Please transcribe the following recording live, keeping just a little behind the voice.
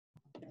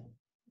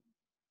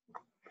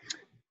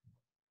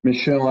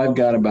Michelle, I've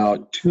got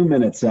about 2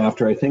 minutes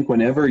after. I think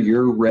whenever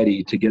you're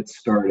ready to get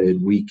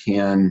started, we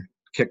can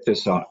kick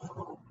this off.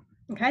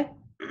 Okay,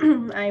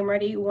 I'm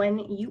ready when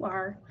you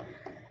are,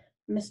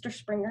 Mr.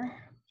 Springer.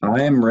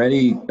 I am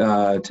ready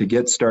to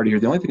get started here.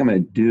 The only thing I'm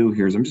going to do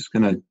here is I'm just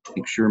going to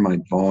make sure my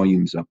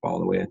volume's up all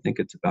the way. I think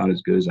it's about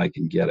as good as I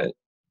can get it.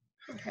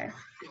 Okay.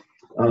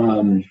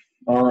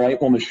 All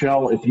right. Well,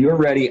 Michelle, if you're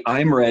ready,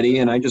 I'm ready.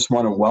 And I just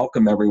want to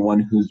welcome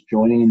everyone who's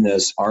joining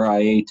this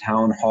RIA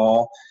Town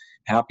Hall.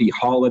 Happy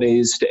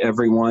holidays to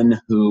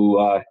everyone who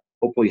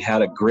hopefully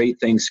had a great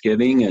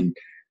Thanksgiving and,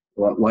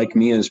 like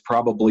me, is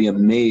probably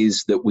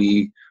amazed that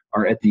we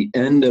are at the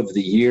end of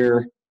the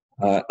year.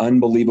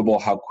 Unbelievable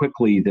how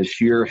quickly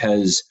this year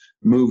has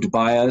moved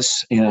by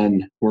us,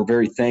 and we're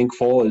very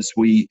thankful as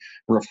we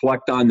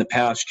reflect on the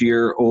past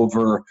year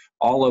over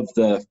all of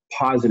the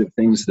positive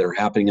things that are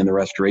happening in the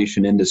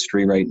restoration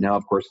industry right now.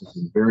 Of course, this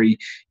is a very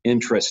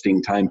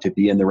interesting time to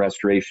be in the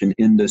restoration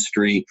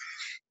industry,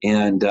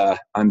 and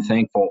I'm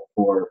thankful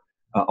for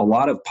a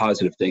lot of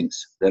positive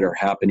things that are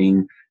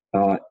happening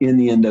in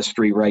the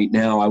industry right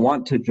now. I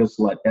want to just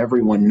let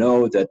everyone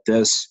know that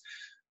this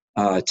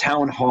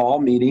town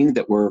hall meeting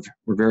that we're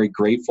very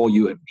grateful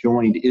you have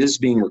joined is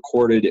being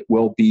recorded. It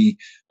will be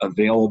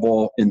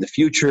available in the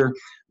future,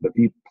 but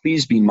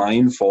please be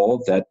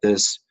mindful that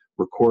this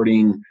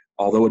recording,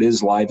 although it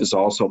is live, is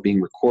also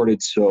being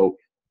recorded. So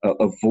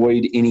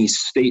avoid any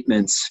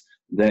statements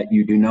that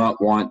you do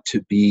not want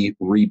to be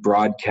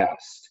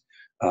rebroadcast.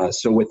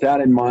 So with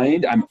that in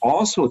mind, I'm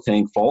also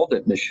thankful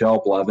that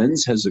Michelle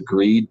Blevins has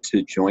agreed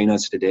to join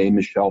us today.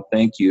 Michelle,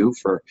 thank you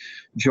for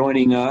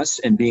joining us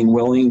and being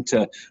willing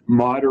to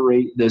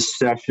moderate this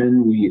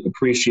session. We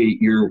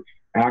appreciate your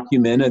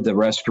acumen of the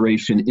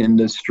restoration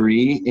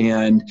industry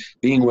and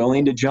being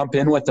willing to jump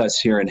in with us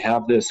here and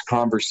have this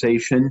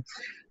conversation.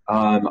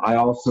 I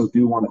also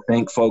do want to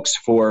thank folks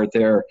for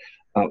their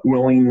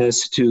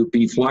willingness to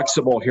be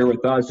flexible here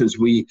with us as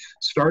we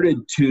started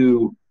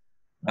to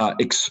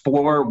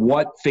explore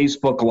what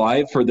Facebook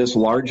Live for this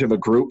large of a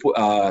group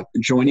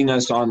joining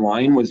us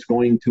online was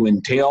going to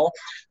entail.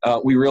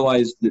 We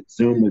realized that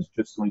Zoom was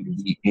just going to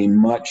be a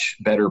much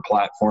better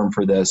platform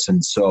for this,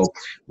 and so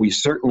we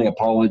certainly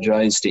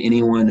apologize to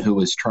anyone who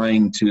was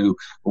trying to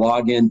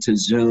log into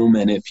Zoom,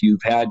 and if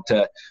you've had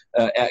to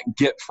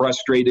get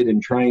frustrated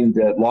in trying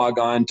to log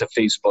on to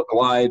Facebook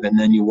Live and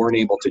then you weren't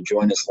able to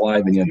join us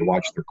live and you had to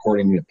watch the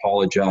recording, we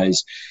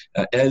apologize.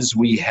 As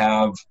we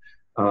have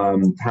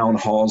town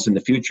halls in the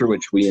future,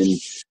 which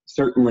we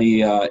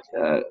certainly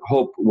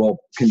hope will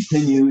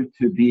continue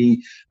to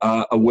be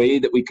a way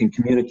that we can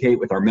communicate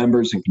with our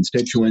members and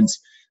constituents.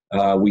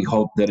 We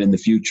hope that in the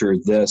future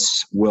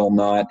this will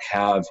not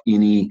have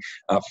any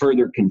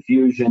further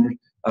confusion.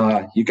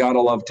 You got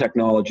to love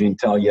technology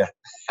until you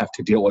have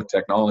to deal with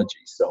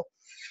technology. So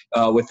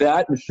with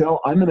that, Michelle,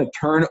 I'm going to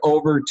turn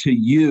over to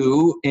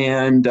you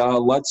and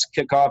let's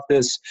kick off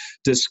this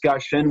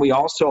discussion. We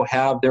also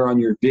have there on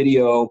your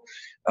video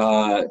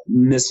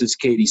Mrs.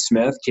 Katie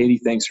Smith. Katie,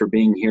 thanks for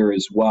being here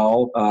as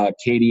well.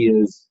 Katie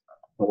is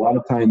a lot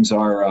of times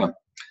our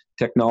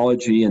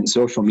technology and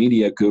social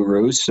media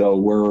guru, so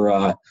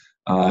we're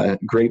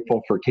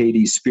grateful for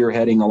Katie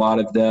spearheading a lot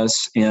of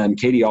this. And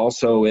Katie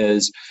also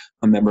is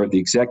a member of the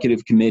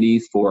executive committee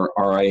for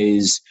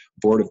RIA's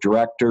board of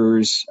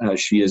directors.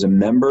 She is a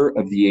member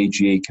of the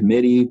AGA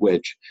committee,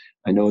 which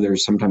I know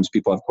there's sometimes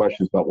people have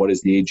questions about what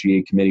is the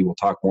AGA committee. We'll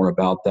talk more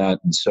about that.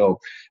 And so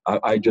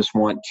I just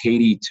want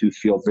Katie to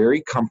feel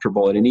very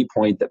comfortable at any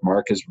point that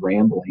Mark is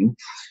rambling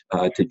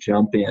to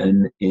jump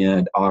in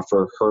and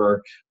offer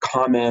her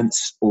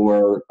comments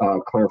or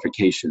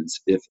clarifications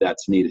if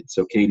that's needed.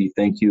 So Katie,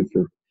 thank you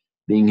for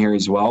being here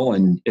as well.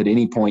 And at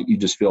any point, you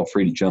just feel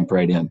free to jump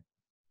right in.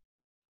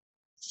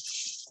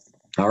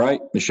 All right,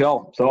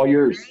 Michelle, it's all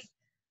yours.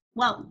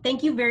 Well,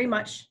 thank you very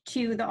much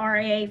to the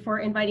RIA for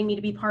inviting me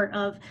to be part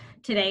of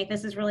today.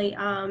 This is really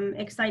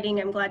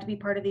exciting. I'm glad to be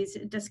part of these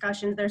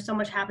discussions. There's so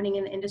much happening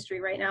in the industry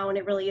right now, and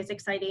it really is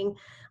exciting.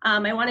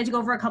 I wanted to go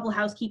over a couple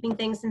housekeeping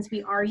things since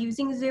we are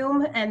using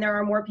Zoom and there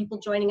are more people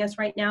joining us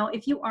right now.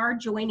 If you are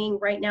joining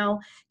right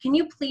now, can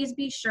you please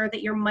be sure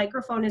that your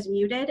microphone is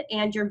muted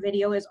and your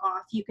video is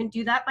off? You can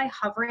do that by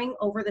hovering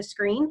over the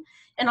screen,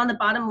 and on the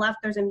bottom left,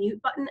 there's a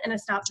mute button and a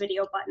stop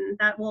video button.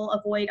 That will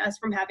avoid us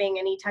from having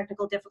any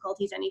technical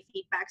difficulties, any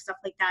feedback, stuff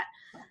like that.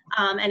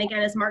 And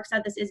again, as Mark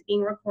said, this is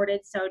being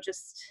recorded, so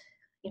just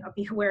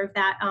be aware of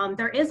that.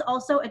 There is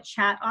also a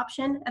chat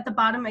option at the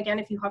bottom. Again,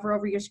 if you hover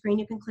over your screen,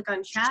 you can click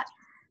on chat.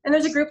 And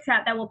there's a group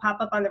chat that will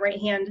pop up on the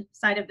right-hand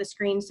side of the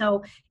screen.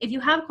 So if you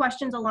have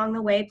questions along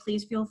the way,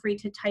 please feel free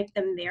to type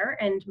them there,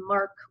 and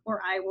Mark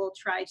or I will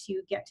try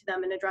to get to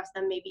them and address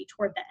them maybe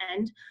toward the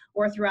end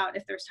or throughout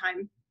if there's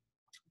time.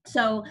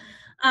 So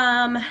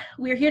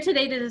we're here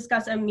today to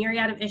discuss a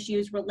myriad of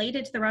issues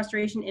related to the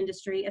restoration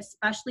industry,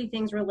 especially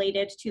things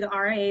related to the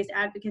RIA's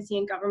Advocacy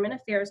and Government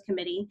Affairs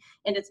Committee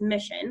and its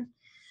mission.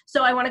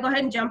 So I want to go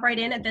ahead and jump right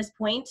in at this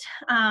point.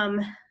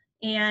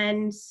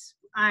 And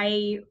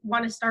I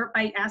want to start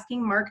by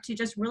asking Mark to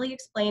just really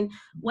explain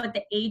what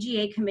the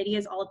AGA committee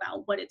is all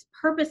about, what its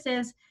purpose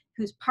is,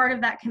 who's part of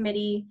that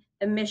committee,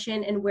 the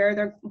mission, and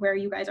where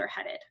you guys are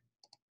headed.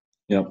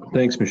 Yeah,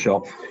 thanks,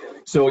 Michelle.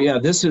 So yeah,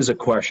 this is a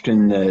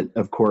question that,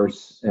 of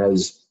course,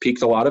 has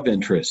piqued a lot of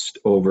interest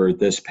over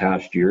this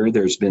past year.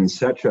 There's been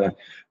such a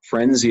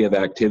frenzy of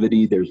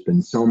activity. There's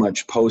been so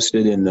much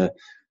posted in the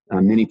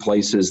many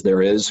places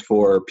there is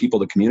for people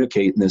to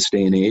communicate in this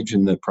day and age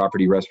in the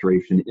property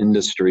restoration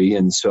industry.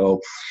 And so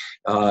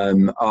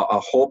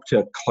I hope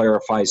to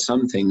clarify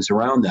some things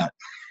around that.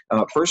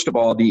 First of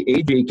all, the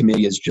AGA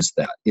committee is just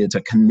that. It's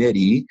a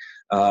committee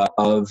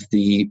of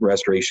the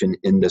Restoration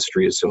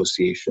Industry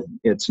Association.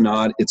 It's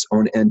not its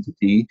own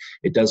entity.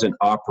 It doesn't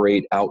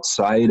operate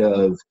outside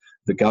of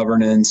the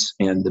governance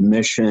and the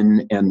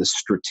mission and the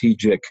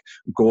strategic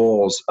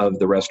goals of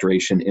the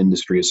Restoration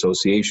Industry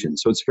Association.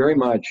 So it's very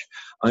much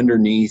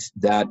underneath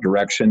that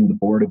direction, the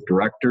board of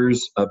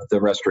directors of the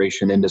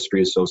Restoration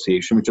Industry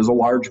Association, which is a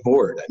large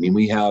board. I mean,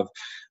 we have,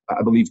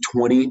 I believe,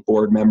 20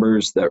 board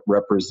members that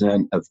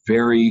represent a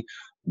very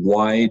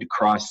wide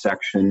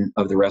cross-section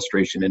of the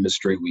restoration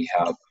industry. We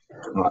have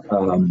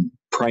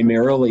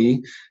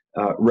primarily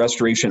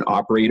restoration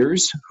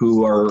operators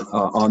who are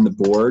on the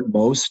board.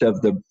 Most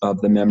of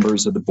the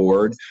members of the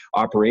board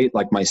operate,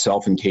 like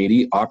myself and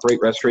Katie, operate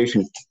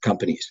restoration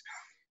companies.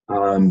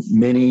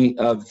 Many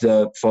of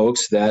the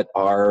folks that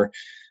are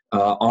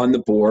on the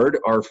board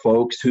are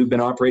folks who've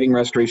been operating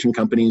restoration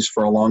companies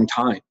for a long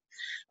time.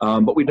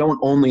 But we don't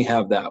only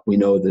have that. We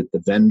know that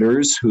the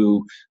vendors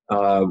who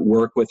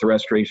work with the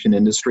restoration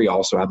industry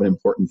also have an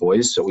important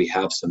voice. So we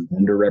have some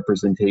vendor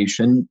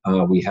representation.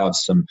 We have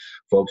some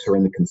folks who are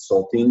in the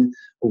consulting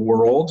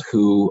world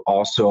who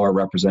also are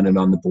represented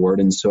on the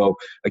board. And so,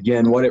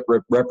 again, what it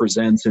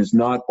represents is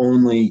not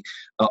only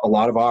a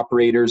lot of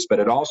operators, but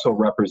it also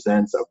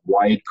represents a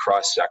wide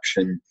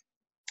cross-section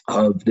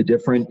of the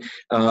different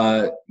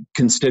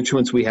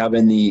constituents we have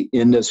in the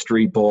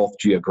industry, both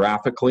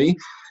geographically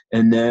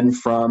and then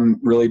from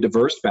really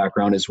diverse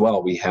background as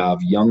well. We have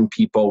young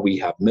people, we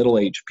have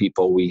middle-aged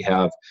people, we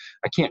have,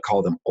 I can't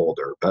call them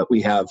older, but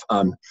we have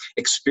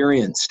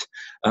experienced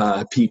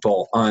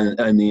people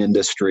in the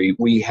industry.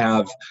 We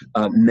have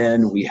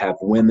men, we have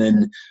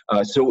women.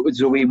 So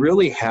we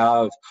really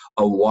have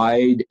a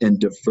wide and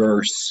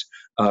diverse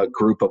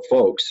group of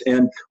folks.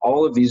 And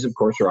all of these, of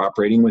course, are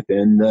operating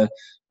within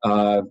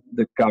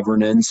the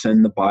governance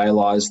and the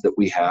bylaws that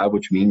we have,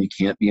 which mean you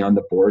can't be on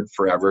the board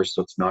forever.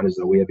 So it's not as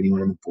though we have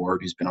anyone on the board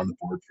who's been on the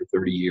board for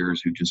 30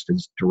 years who just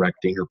is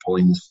directing or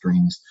pulling the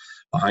strings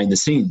behind the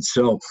scenes.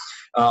 So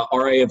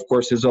RIA, of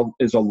course, is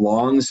a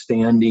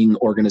long-standing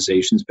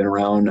organization. It's been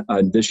around.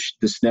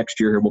 This next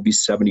year will be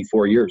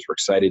 74 years. We're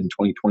excited in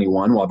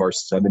 2021. We'll have our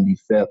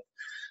 75th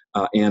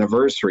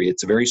anniversary.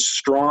 It's a very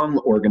strong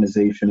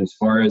organization as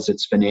far as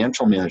its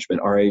financial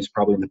management. RIA is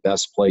probably in the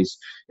best place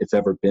it's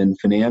ever been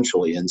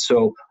financially. And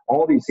so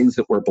all these things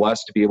that we're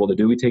blessed to be able to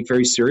do, we take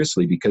very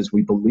seriously because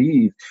we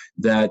believe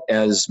that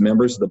as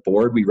members of the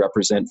board, we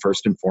represent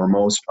first and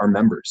foremost our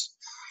members.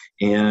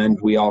 And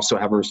we also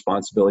have a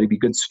responsibility to be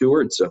good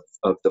stewards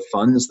of the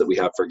funds that we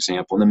have, for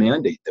example, and the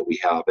mandate that we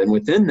have. And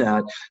within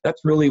that,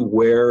 that's really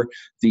where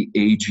the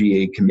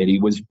AGA committee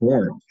was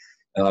born.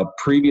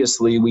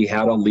 Previously, we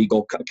had a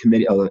legal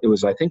committee. It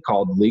was, I think,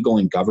 called Legal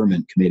and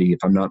Government Committee, if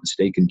I'm not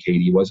mistaken,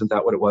 Katie. Wasn't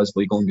that what it was,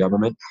 Legal and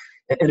Government?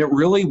 And it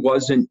really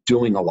wasn't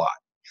doing a lot.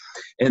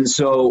 And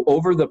so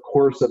over the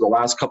course of the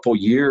last couple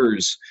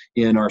years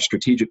in our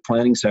strategic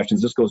planning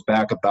sessions, this goes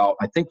back about,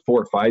 I think,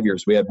 4 or 5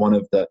 years. We had one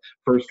of the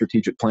first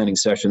strategic planning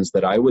sessions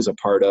that I was a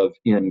part of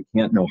in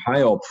Canton,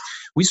 Ohio.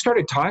 We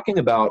started talking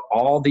about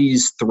all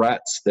these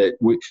threats that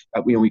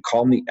we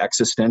call them the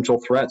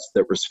existential threats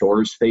that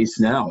restorers face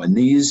now. And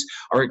these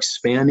are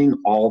expanding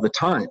all the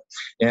time.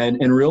 And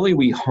really,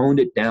 we honed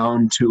it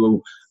down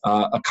to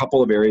a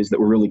couple of areas that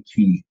were really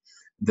key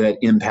that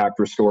impact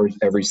restorers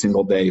every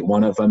single day.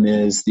 One of them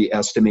is the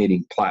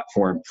estimating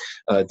platform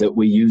that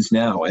we use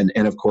now. And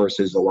of course,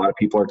 as a lot of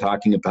people are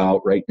talking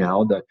about right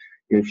now, the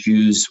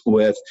issues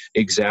with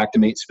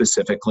Xactimate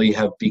specifically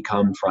have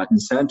become front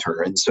and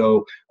center. And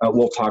so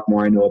we'll talk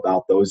more, I know,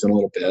 about those in a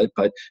little bit,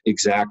 but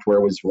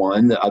Xactware was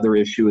one. The other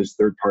issue is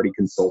third-party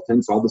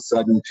consultants. All of a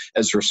sudden,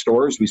 as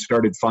restorers, we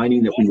started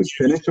finding that we would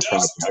finish a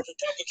project,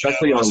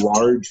 especially on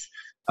large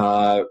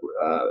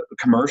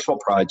commercial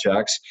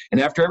projects.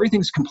 And after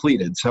everything's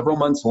completed, several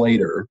months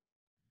later,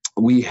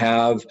 we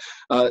have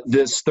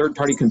this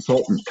third-party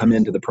consultant come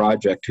into the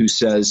project who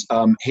says,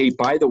 hey,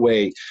 by the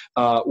way,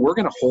 we're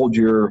going to hold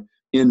your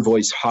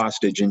invoice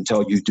hostage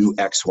until you do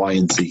X, Y,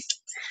 and Z.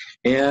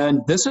 And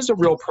this is a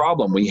real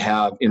problem. We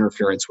have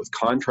interference with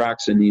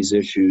contracts in these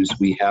issues.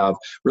 We have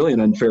really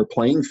an unfair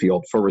playing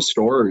field for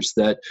restorers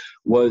that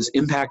was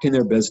impacting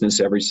their business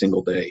every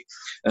single day.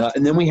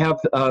 And then we have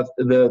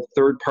the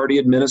third-party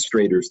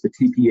administrators, the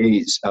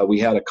TPAs. We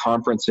had a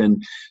conference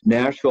in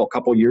Nashville a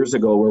couple years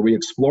ago where we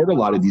explored a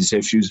lot of these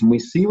issues, and we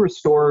see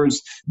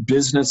restorers'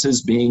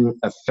 businesses being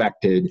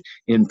affected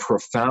in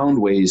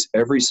profound ways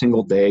every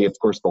single day. Of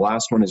course, the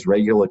last one is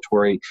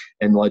regulatory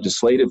and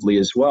legislatively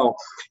as well.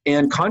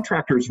 And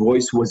contractors'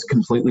 voice was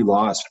completely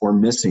lost or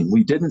missing.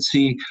 We didn't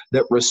see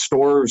that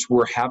restorers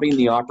were having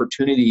the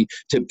opportunity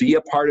to be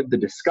a part of the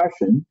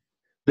discussion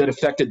that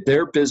affected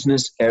their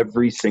business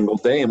every single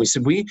day. And we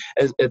said,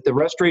 at the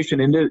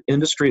Restoration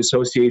Industry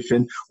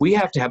Association, we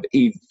have to have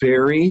a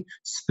very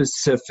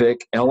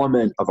specific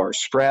element of our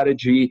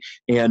strategy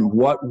and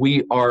what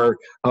we are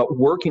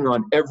working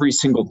on every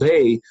single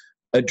day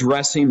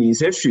addressing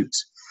these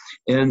issues.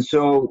 And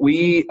so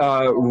we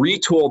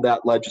retooled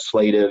that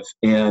legislative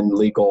and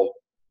legal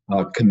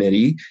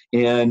committee,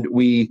 and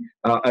we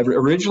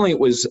originally it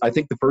was, I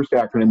think the first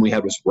acronym we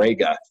had was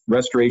RIA,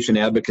 Restoration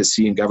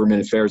Advocacy and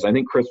Government Affairs. I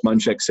think Chris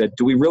Munchak said,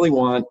 do we really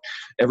want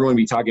everyone to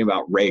be talking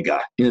about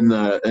RIA in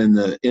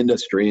the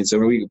industry? And so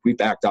we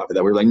backed off of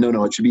that. We were like,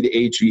 no, it should be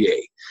the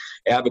AGA,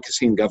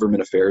 Advocacy and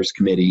Government Affairs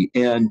Committee.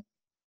 And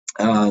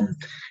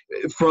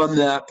from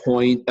that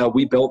point,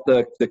 we built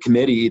the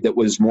committee that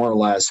was more or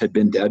less had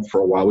been dead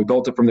for a while. We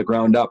built it from the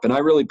ground up. And I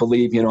really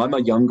believe, I'm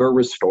a younger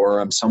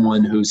restorer. I'm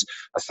someone who's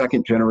a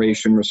second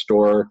generation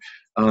restorer.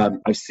 I've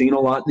seen a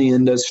lot in the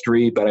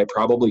industry, but I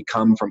probably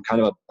come from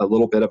kind of a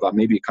little bit of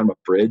maybe kind of a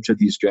bridge of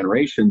these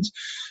generations.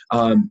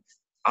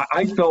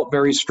 I felt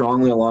very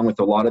strongly, along with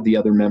a lot of the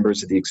other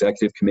members of the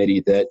executive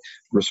committee, that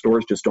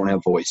restorers just don't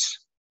have voice.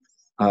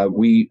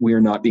 We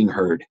are not being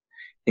heard.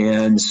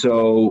 And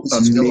so a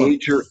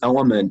major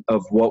element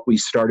of what we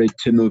started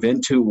to move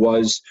into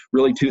was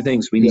really two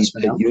things. We need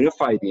to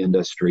unify the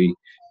industry,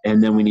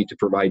 and then we need to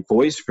provide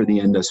voice for the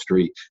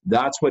industry.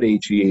 That's what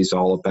AGA is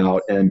all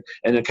about. And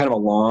a kind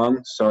of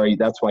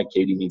that's why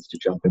Katie needs to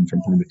jump in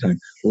from time to time,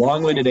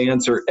 long-winded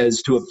answer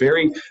as to a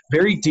very,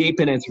 very deep,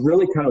 and it's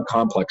really kind of a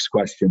complex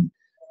question,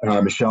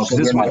 Michelle, because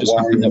this is not just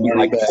something that we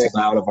pulled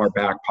out of our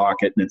back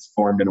pocket and it's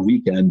formed in a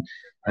weekend.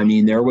 I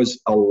mean, there was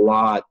a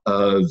lot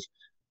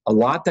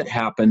that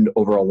happened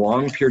over a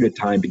long period of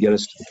time to get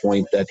us to the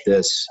point that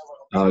this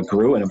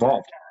grew and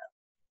evolved.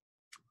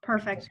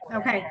 Perfect.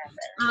 Okay.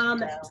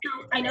 So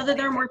I know that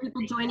there are more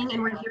people joining,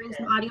 and we're hearing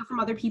some audio from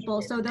other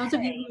people. So those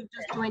of you who have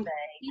just joined,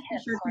 please be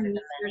sure to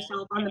mute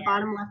yourself on the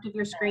bottom left of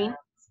your screen. To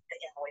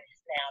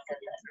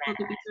be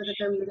sure that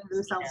they're muting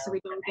themselves so we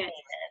don't get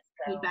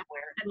feedback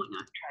and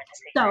whatnot.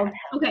 So,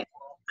 okay.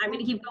 I'm going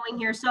to keep going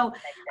here. So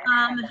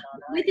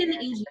within the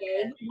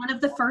AGA, one of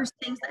the first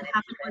things that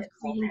happened was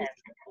creating this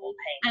committee.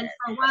 And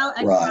for a while,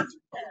 Ed was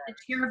the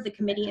chair of the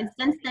committee. And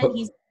since then,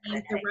 he's been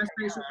the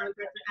restoration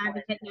contractor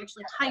advocate and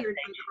actually hired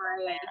by the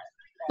RIA.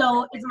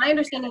 So it's my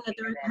understanding that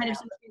there are kind of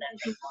some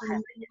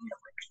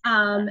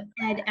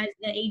Ed as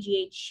the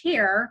AGA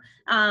chair,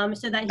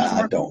 so that he's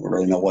I don't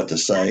really know what to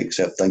say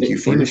except thank you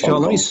for Michelle,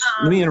 let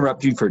me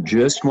interrupt you for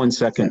just 1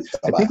 second.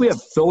 I think we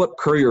have Philip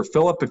Courier.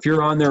 Philip, if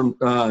you're on there,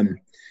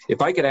 if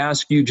I could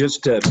ask you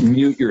just to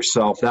mute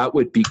yourself, that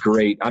would be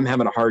great. I'm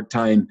having a hard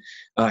time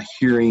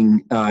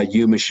hearing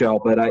you, Michelle,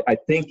 but I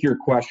think your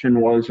question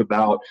was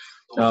about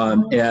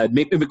Ed.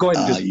 Maybe go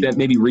ahead and just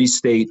maybe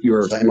restate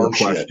your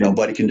question.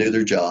 Nobody can do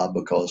their job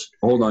because...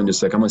 Hold on just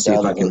a second. I'm going to see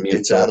if I can mute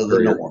It's out of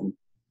the norm.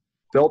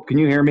 Philip, can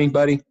you hear me,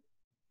 buddy?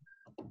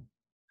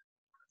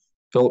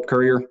 Philip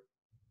Courier?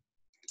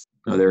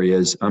 Oh, there he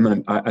is.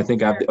 I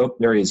think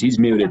there he is. He's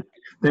muted.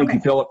 Thank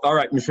you, Philip. All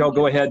right, Michelle,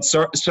 go ahead.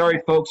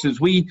 Sorry, folks.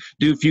 As we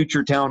do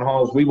future town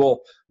halls, we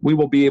will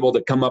be able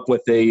to come up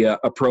with a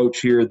approach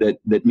here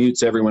that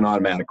mutes everyone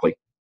automatically.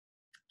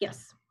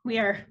 Yes, we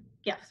are.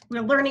 Yes,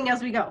 we're learning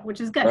as we go,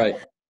 which is good. Right.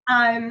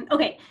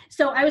 Okay,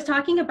 so I was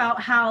talking about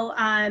how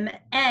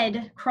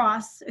Ed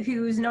Cross,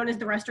 who's known as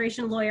the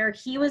restoration lawyer,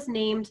 he was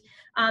named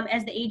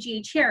as the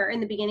AGA chair in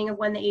the beginning of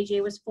when the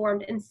AGA was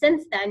formed. And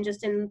since then,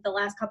 just in the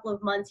last couple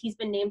of months, he's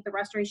been named the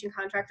restoration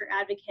contractor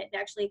advocate and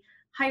actually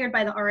hired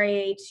by the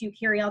RIA to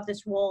carry out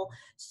this role.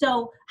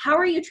 So how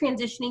are you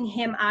transitioning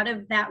him out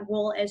of that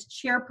role as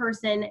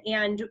chairperson,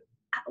 and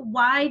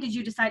why did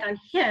you decide on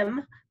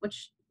him,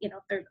 which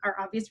there are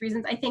obvious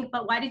reasons, I think,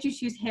 but why did you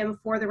choose him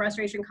for the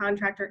restoration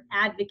contractor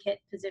advocate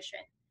position?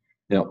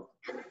 Yeah.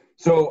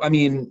 So, I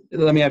mean,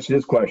 let me ask you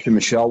this question,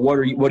 Michelle. What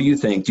do you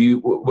think?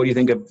 What do you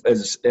think of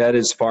Ed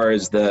as far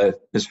as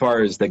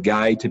the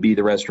guy to be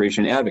the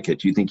restoration advocate?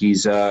 Do you think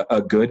he's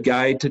a good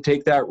guy to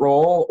take that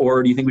role,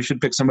 or do you think we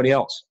should pick somebody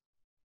else?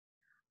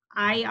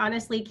 I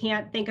honestly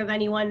can't think of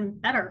anyone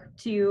better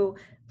to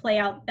play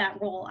out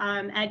that role.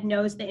 Ed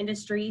knows the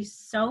industry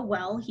so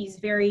well. He's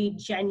very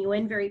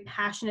genuine, very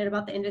passionate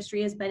about the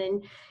industry, has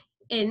been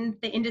in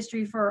the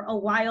industry for a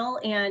while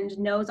and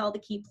knows all the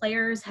key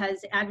players,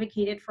 has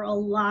advocated for a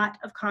lot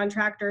of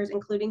contractors,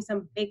 including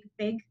some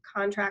big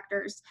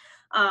contractors.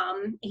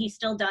 He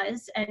still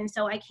does. And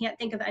so I can't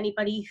think of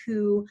anybody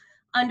who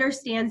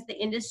understands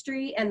the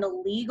industry and the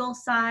legal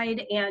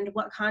side and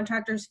what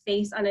contractors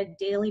face on a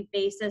daily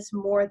basis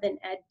more than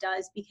Ed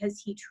does, because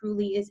he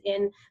truly is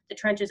in the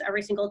trenches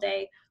every single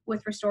day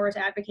with restorers,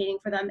 advocating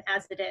for them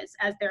as it is,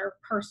 as their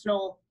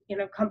personal,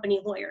 company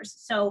lawyers.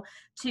 So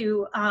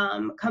to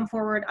come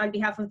forward on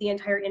behalf of the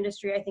entire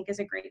industry, I think is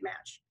a great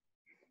match.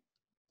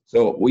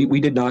 So we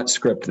did not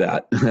script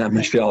that,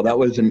 Michelle. That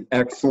was an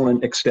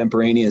excellent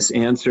extemporaneous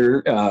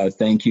answer.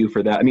 Thank you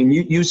for that. I mean,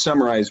 you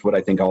summarized what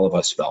I think all of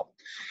us felt,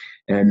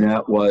 and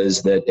that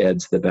was that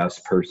Ed's the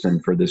best person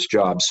for this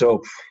job.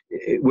 So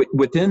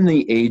within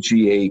the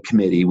AGA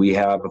committee, we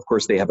have, of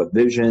course, they have a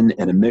vision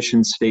and a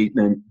mission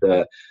statement.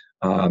 The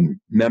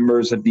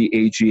members of the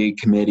AGA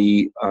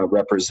committee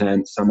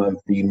represent some of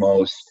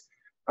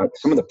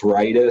the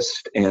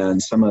brightest and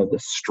some of the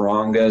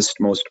strongest,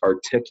 most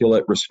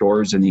articulate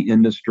restorers in the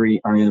industry.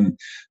 I am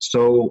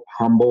so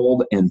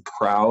humbled and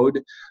proud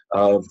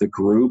of the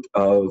group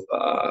of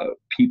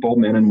people,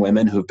 men and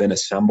women, who've been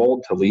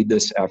assembled to lead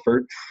this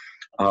effort.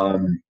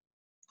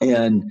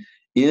 And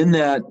in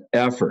that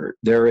effort,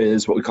 there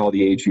is what we call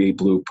the AGA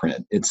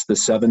blueprint. It's the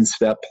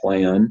 7-step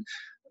plan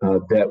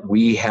that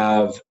we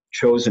have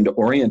chosen to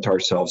orient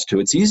ourselves to.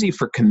 It's easy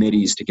for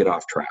committees to get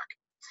off track.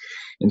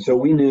 And so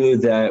we knew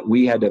that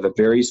we had to have a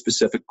very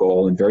specific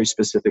goal and very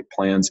specific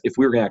plans if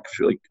we were going to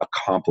actually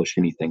accomplish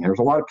anything. There's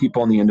a lot of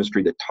people in the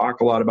industry that talk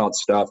a lot about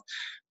stuff,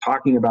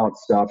 talking about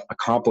stuff,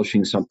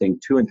 accomplishing something,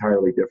 two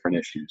entirely different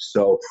issues.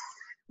 So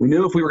we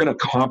knew if we were going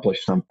to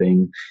accomplish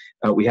something,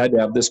 we had to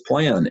have this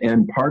plan.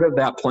 And part of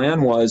that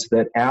plan was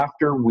that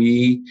after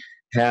we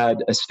had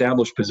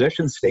established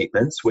position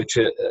statements, which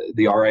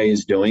the RIA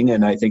is doing,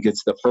 and I think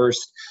it's the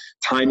first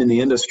time in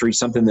the industry,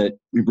 something that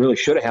really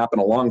should have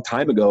happened a long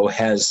time ago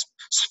has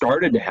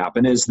started to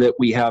happen, is that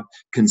we have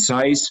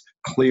concise,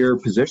 clear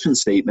position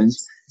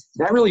statements.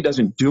 That really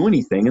doesn't do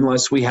anything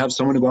unless we have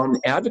someone to go out and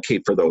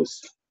advocate for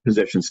those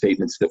position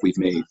statements that we've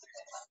made.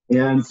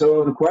 And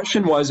so the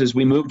question was, as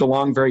we moved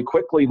along very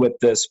quickly with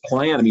this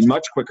plan, I mean,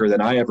 much quicker than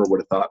I ever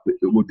would have thought it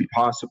would be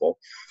possible,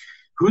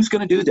 who's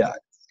going to do that?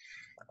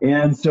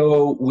 And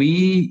so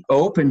we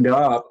opened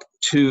up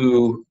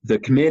to the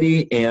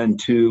committee and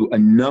to a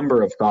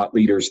number of thought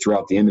leaders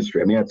throughout the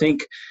industry. I mean, I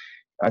think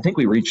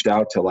we reached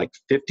out to like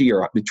 50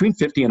 or between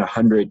 50 and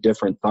 100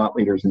 different thought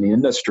leaders in the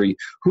industry.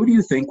 Who do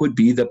you think would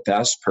be the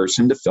best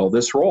person to fill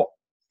this role?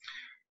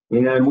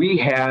 And we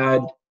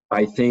had,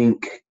 I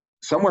think,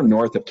 somewhere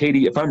north of,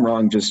 Katie, if I'm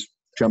wrong, just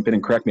jump in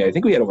and correct me. I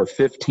think we had over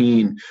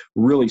 15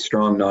 really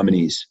strong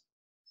nominees.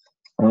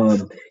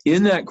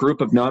 In that group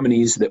of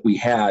nominees that we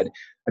had,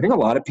 I think a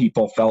lot of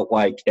people felt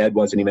like Ed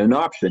wasn't even an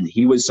option.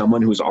 He was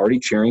someone who was already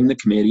chairing the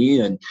committee,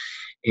 and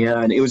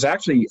it was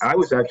actually, I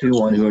was actually the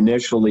one who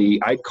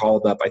initially, I'd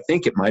called up, I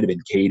think it might have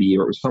been Katie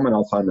or it was someone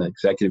else on the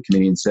executive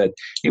committee, and said,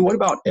 hey, what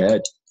about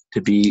Ed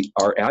to be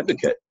our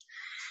advocate?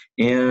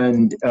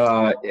 And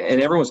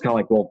everyone was kind of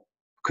like, well,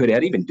 could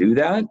Ed even do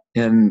that?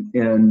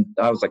 And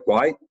I was like,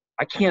 well,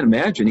 I can't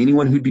imagine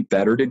anyone who'd be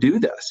better to do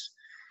this.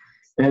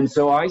 And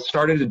so I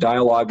started a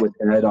dialogue with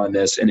Ed on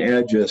this, and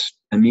Ed just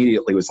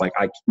immediately was like,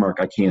 Mark,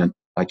 I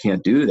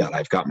can't do that.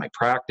 I've got my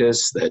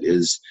practice that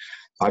is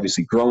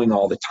obviously growing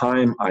all the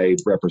time. I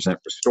represent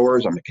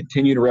restorers. I'm going to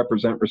continue to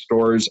represent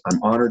restorers.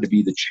 I'm honored to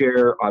be the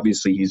chair.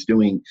 Obviously, he's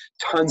doing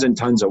tons and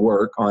tons of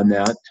work on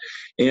that.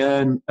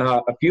 And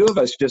a few of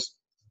us just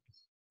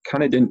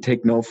kind of didn't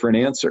take no for an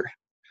answer.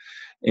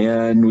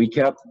 And we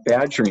kept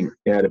badgering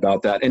Ed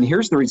about that. And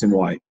here's the reason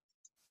why.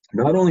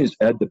 Not only is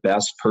Ed the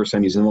best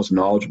person, he's the most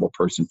knowledgeable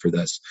person for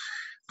this,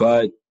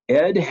 but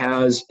Ed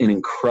has an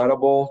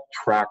incredible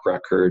track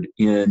record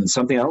in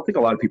something I don't think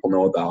a lot of people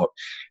know about,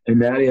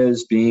 and that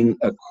is being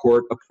a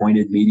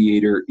court-appointed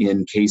mediator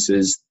in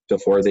cases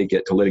before they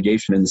get to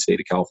litigation in the state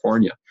of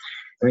California.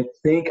 And I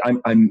think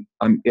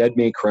Ed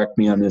may correct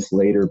me on this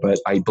later, but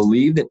I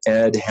believe that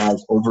Ed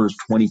has over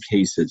 20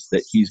 cases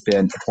that he's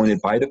been appointed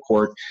by the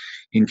court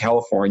in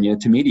California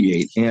to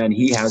mediate, and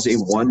he has a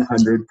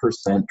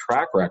 100%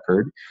 track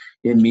record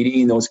in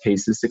mediating those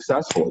cases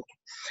successfully.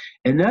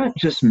 And that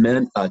just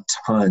meant a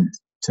ton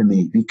to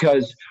me,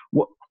 because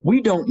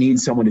we don't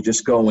need someone to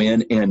just go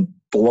in and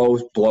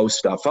blow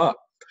stuff up.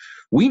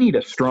 We need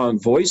a strong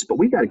voice, but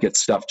we got to get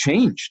stuff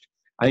changed.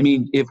 I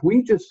mean, if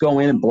we just go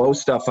in and blow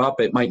stuff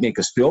up, it might make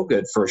us feel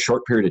good for a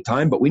short period of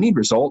time, but we need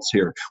results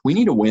here. We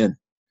need a win.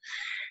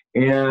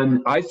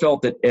 And I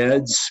felt that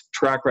Ed's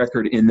track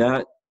record in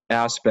that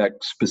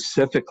aspect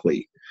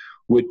specifically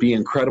would be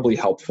incredibly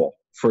helpful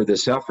for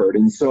this effort.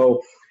 And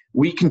so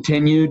we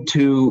continued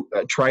to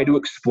try to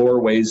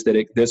explore ways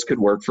that this could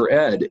work for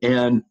Ed,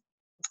 and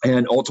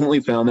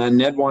ultimately found that.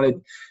 And Ed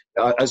wanted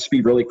us to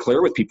be really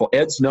clear with people.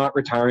 Ed's not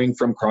retiring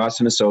from Cross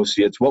and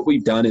Associates. What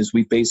we've done is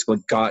we've basically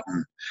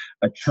gotten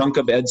a chunk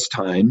of Ed's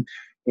time,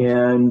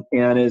 and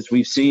as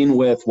we've seen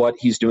with what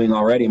he's doing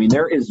already, I mean,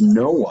 there is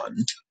no one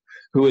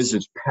who is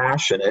as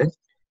passionate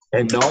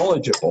and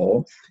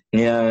knowledgeable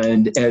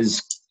and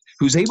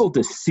who's able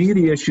to see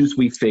the issues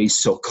we face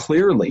so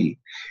clearly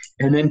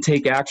and then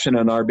take action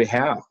on our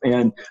behalf.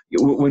 And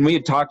when we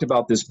had talked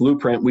about this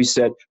blueprint, we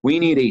said we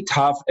need a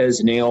tough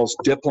as nails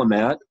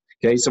diplomat,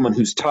 okay, someone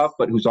who's tough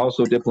but who's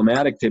also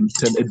diplomatic to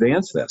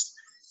advance this.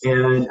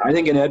 And I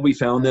think in Ed, we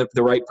found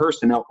the right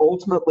person. Now,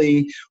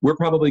 ultimately, we're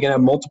probably going to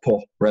have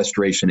multiple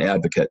restoration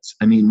advocates.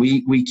 I mean,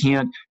 we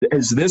can't,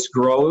 as this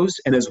grows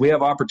and as we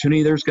have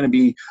opportunity, there's going to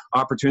be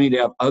opportunity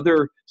to have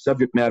other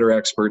subject matter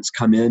experts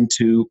come in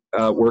to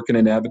work in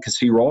an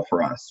advocacy role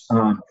for us.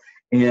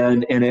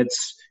 And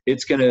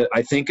it's going to,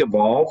 I think,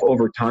 evolve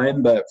over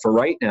time. But for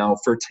right now,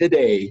 for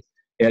today,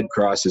 Ed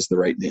Cross is the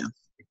right man.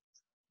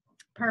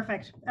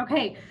 Perfect.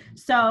 Okay.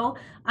 So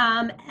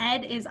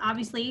Ed is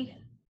obviously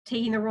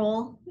taking the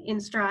role in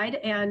stride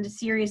and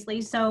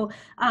seriously. So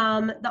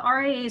the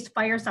RIA's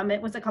Fire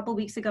Summit was a couple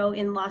weeks ago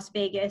in Las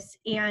Vegas,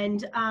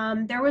 and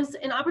there was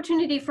an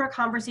opportunity for a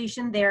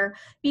conversation there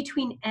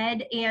between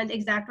Ed and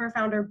Xactimate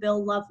founder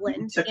Bill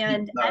Loveland.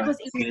 And Ed was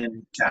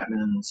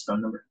Chapman's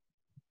phone number.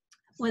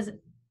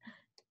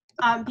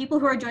 People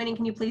who are joining,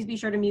 can you please be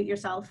sure to mute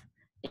yourself?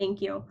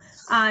 Thank you.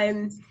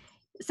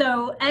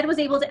 So Ed was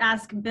able to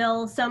ask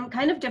Bill some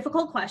kind of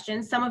difficult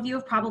questions. Some of you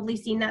have probably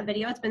seen that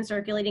video. It's been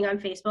circulating on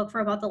Facebook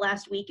for about the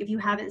last week. If you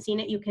haven't seen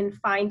it, you can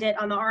find it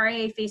on the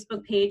RIA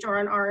Facebook page or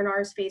on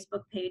R&R's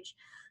Facebook page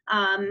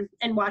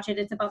and watch it.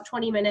 It's about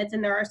 20 minutes,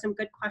 and there are some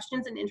good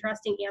questions and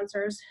interesting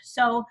answers.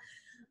 So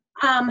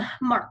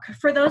Mark,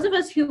 for those of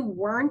us who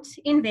weren't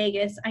in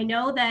Vegas, I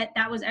know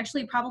that was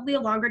actually probably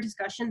a longer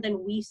discussion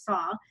than we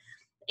saw.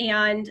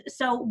 And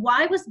so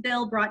why was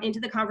Bill brought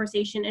into the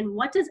conversation, and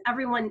what does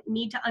everyone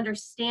need to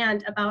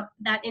understand about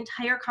that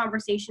entire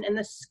conversation and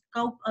the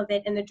scope of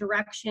it and the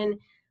direction,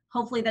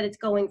 hopefully, that it's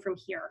going from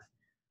here?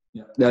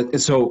 Yeah.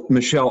 So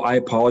Michelle, I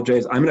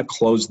apologize. I'm going to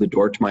close the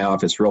door to my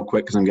office real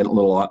quick because I'm getting a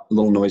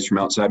little noise from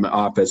outside my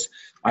office.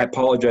 I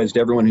apologize to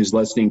everyone who's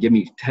listening. Give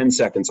me 10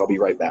 seconds. I'll be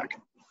right back.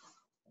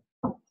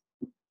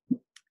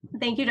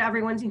 Thank you to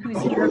everyone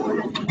who's here who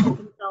has muted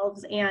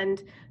themselves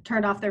and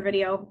turned off their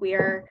video.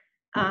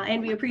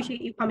 And we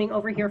appreciate you coming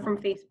over here from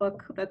Facebook.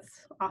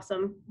 That's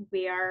awesome.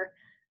 We are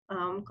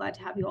glad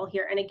to have you all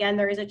here. And again,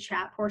 there is a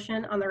chat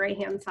portion on the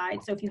right-hand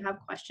side. So if you have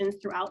questions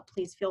throughout,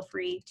 please feel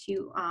free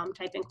to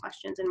type in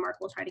questions, and Mark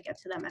will try to get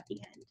to them at the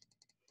end.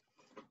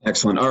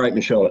 Excellent. All right,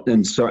 Michelle.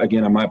 And so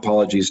again, my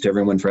apologies to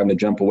everyone for having to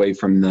jump away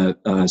from the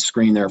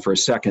screen there for a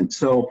second.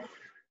 So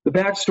the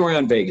backstory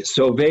on Vegas.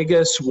 So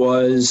Vegas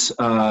was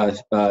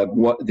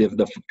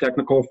the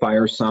Technical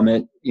Fire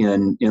Summit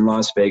in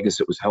Las Vegas.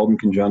 It was held in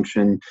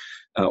conjunction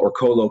or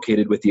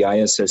co-located with the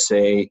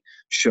ISSA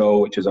show,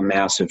 which is a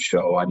massive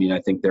show. I mean, I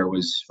think there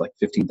was like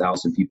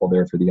 15,000 people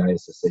there for the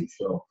ISSA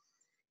show.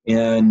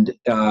 And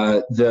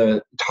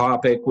the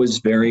topic was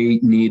very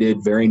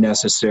needed, very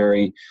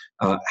necessary.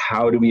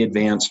 How do we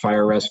advance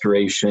fire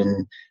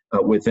restoration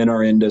within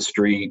our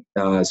industry?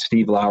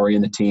 Steve Lowry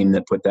and the team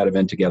that put that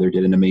event together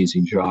did an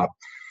amazing job.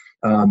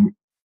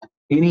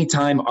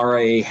 Anytime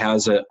RIA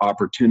has an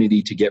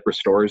opportunity to get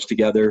restorers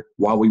together,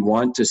 while we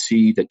want to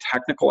see the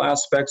technical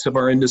aspects of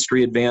our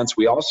industry advance,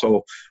 we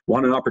also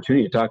want an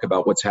opportunity to talk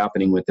about what's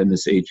happening within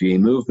this AGA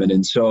movement.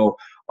 And so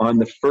on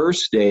the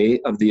first day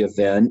of the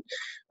event,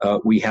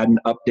 we had an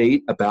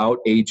update about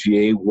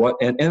AGA,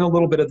 and a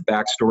little bit of the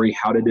backstory.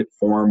 How did it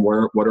form?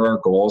 What are our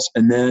goals?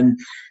 And then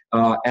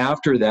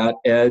after that,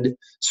 Ed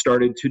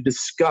started to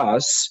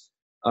discuss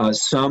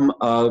some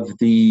of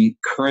the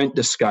current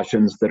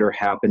discussions that are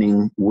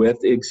happening with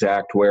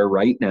Xactware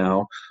right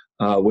now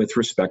with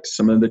respect to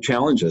some of the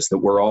challenges that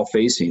we're all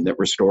facing, that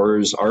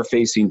restorers are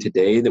facing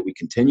today, that we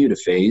continue to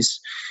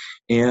face.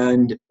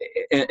 And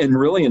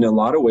really, in a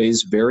lot of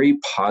ways, very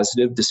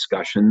positive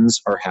discussions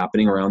are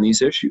happening around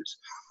these issues.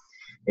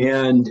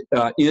 And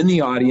in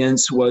the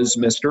audience was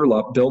Mr.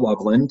 Bill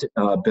Loveland.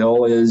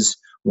 Bill is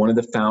one of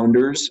the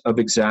founders of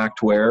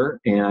Xactware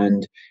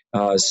and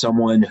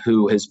someone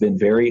who has been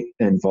very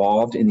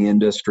involved in the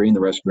industry, in the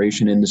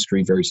restoration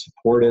industry, very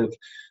supportive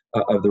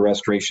of the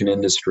restoration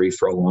industry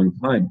for a long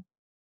time.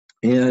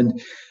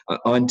 And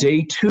on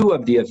day 2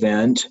 of the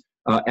event,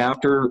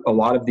 after a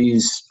lot of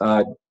these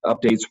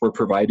updates were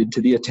provided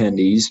to the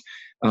attendees,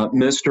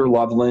 Mr.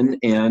 Loveland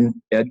and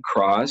Ed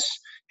Cross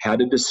had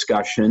a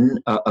discussion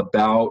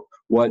about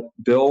what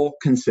Bill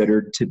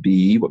considered to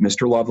be, what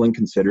Mr. Loveland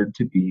considered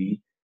to be,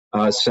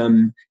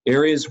 some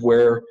areas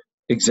where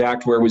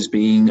Xactware was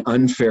being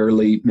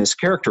unfairly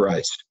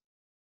mischaracterized.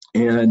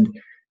 And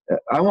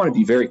I want to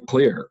be very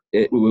clear,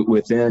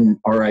 within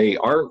RIA,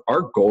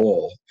 our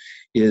goal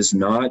is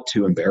not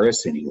to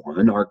embarrass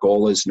anyone. Our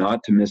goal is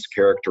not to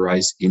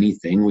mischaracterize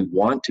anything. We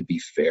want to be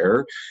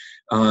fair.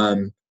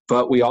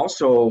 But we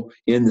also,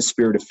 in the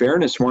spirit of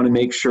fairness, want to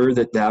make sure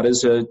that that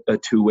is a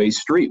two-way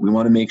street. We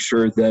want to make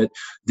sure that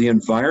the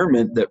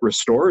environment that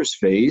restorers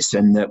face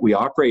and that we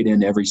operate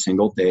in every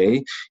single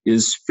day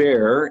is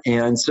fair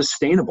and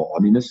sustainable.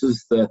 I mean, this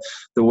is the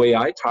way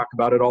I talk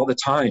about it all the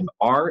time.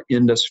 Our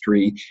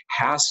industry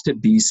has to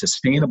be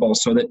sustainable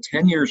so that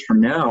 10 years from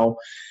now,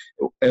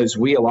 as a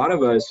lot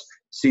of us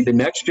see the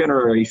next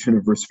generation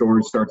of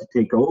restorers start to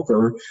take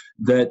over,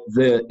 that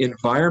the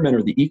environment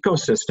or the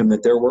ecosystem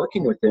that they're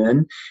working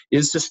within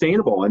is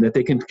sustainable and that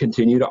they can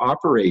continue to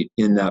operate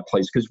in that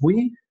place. Because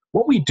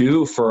what we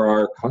do for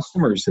our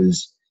customers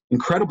is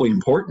incredibly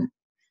important.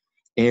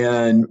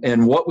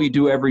 And what we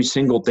do every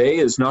single day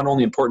is not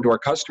only important to our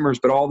customers,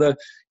 but all the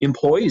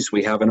employees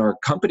we have in our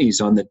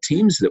companies on the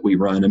teams that we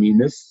run. I mean,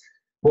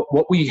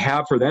 what we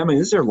have for them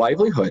is their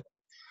livelihood.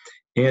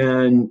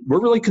 And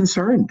we're really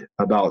concerned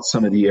about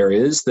some of the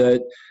areas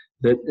that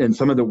and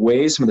some of the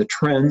ways, some of the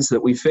trends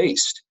that we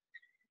faced.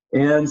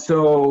 And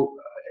so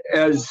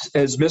as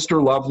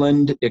Mr.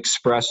 Loveland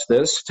expressed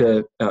this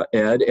to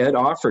Ed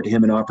offered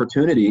him an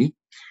opportunity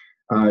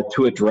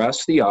to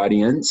address the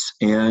audience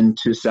and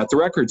to set the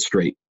record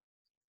straight.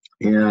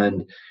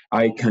 And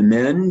I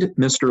commend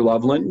Mr.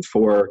 Loveland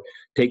for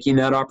taking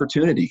that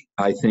opportunity.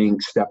 I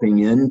think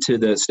stepping onto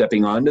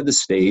the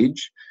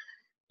stage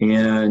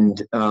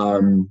and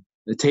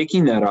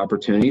taking that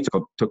opportunity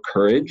took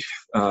courage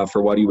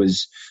for what he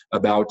was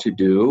about to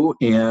do.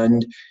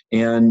 And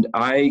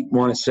I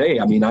want to say,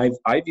 I mean,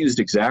 I've used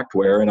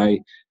Xactware and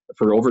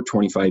for over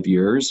 25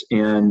 years,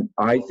 and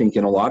I think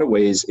in a lot of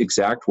ways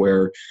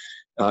Xactware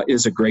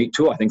is a great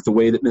tool. I think the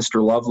way that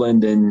Mr.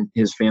 Loveland and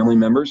his family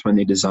members, when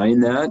they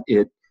designed that,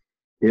 it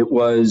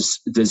was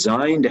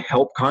designed to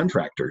help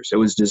contractors. It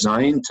was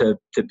designed to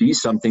be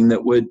something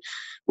that would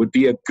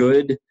be a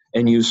good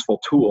and useful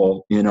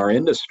tool in our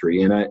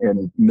industry.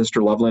 And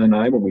Mr. Loveland and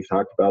I, when we've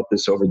talked about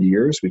this over the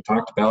years, we've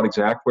talked about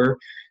Xactware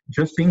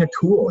just being a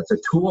tool. It's a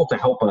tool to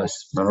help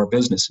us run our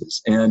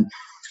businesses. And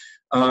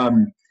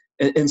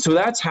so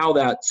that's how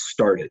that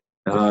started.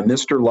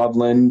 Mr.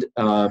 Loveland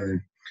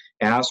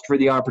asked for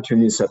the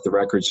opportunity to set the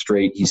record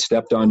straight. He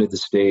stepped onto the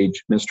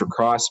stage. Mr.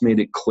 Cross made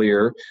it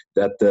clear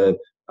that the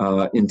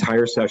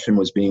entire session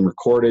was being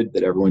recorded,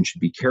 that everyone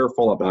should be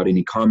careful about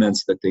any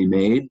comments that they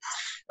made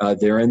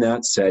there in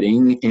that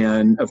setting.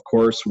 And of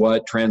course,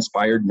 what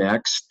transpired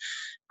next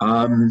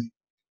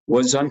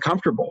was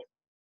uncomfortable.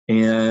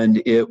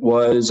 And it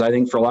was, I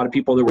think for a lot of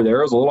people that were there,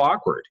 it was a little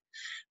awkward.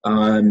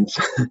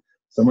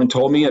 Someone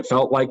told me it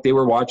felt like they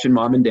were watching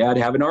mom and dad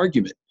have an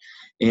argument.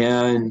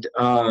 And,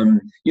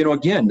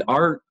 again,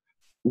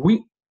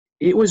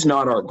 it was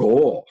not our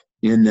goal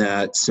in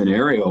that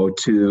scenario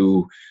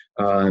to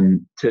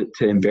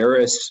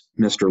embarrass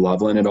Mr.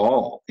 Loveland at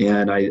all.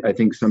 And I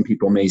think some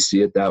people may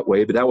see it that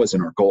way, but that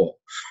wasn't our goal.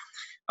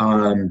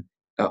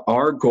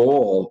 Our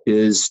goal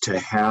is to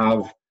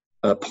have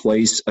a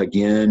place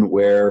again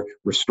where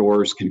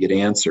restorers can get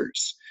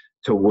answers,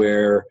 to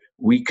where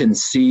we can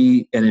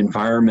see an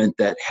environment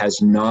that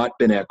has not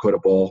been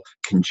equitable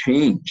can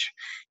change.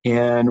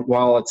 And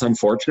while it's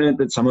unfortunate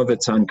that some of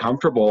it's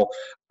uncomfortable,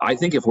 I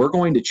think if we're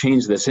going to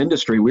change this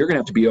industry, we're going to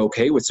have to be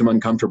okay with some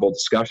uncomfortable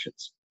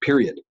discussions,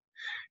 period.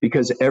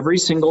 Because every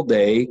single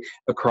day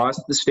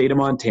across the state of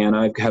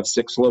Montana, I have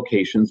 6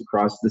 locations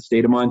across the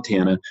state of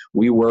Montana,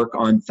 we work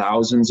on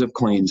thousands of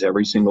claims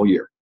every single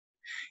year.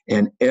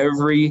 And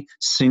every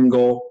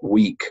single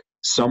week,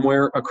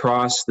 somewhere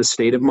across the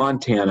state of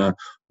Montana,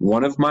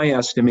 one of my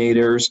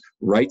estimators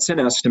writes an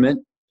estimate,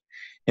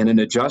 and an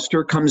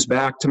adjuster comes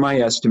back to my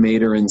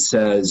estimator and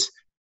says,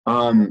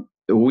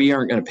 we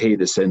aren't going to pay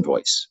this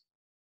invoice.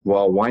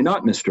 Well, why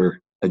not, Mr.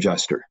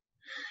 Adjuster?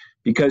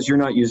 Because you're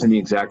not using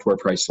the Xactware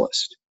price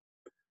list.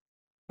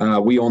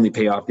 We only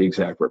pay off the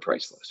Xactware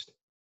price list.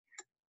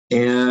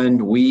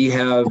 And we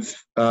have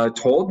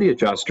told the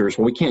adjusters,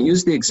 well, we can't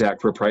use the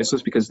Xactware price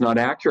list because it's not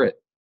accurate.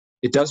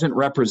 It doesn't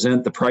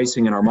represent the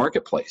pricing in our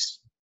marketplace.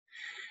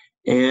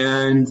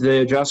 And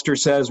the adjuster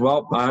says,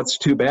 well, that's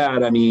too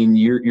bad. I mean,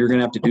 you're going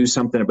to have to do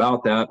something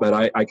about that,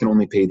 but I can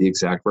only pay the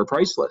Xactware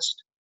price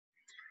list.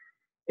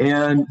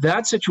 And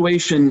that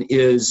situation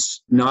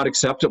is not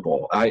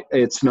acceptable.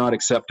 It's not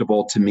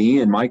acceptable to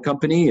me and my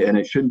company, and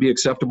it shouldn't be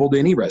acceptable to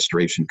any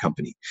restoration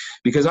company,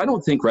 because I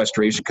don't think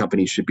restoration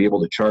companies should be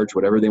able to charge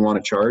whatever they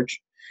want to charge,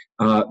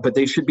 but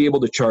they should be able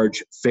to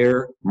charge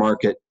fair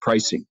market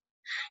pricing.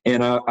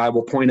 And I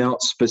will point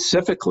out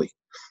specifically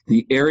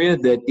the area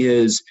that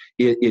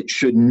it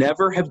should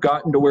never have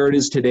gotten to where it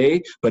is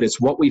today, but it's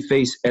what we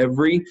face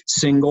every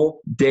single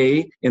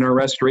day in our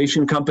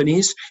restoration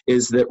companies,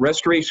 is that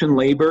restoration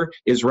labor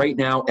is right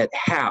now at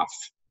half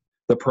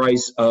the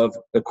price of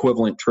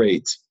equivalent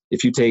trades.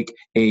 If you take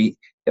a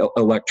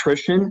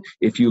electrician,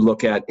 if you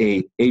look at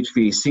a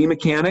HVAC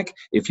mechanic,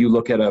 if you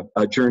look at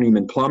a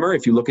journeyman plumber,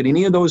 if you look at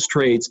any of those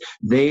trades,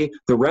 the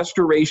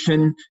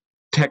restoration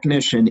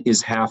technician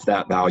is half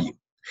that value.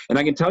 And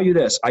I can tell you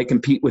this, I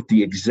compete with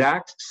the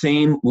exact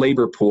same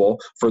labor pool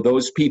for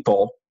those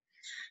people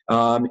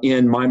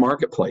in my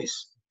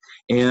marketplace.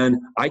 And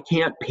I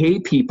can't pay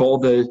people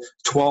the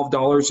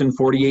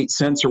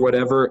 $12.48 or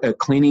whatever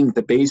cleaning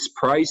the base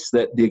price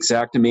that the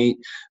Xactimate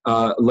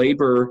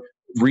labor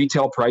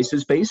retail price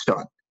is based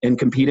on, and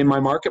compete in my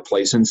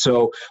marketplace. And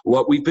so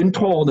what we've been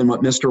told, and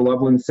what Mr.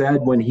 Loveland said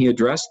when he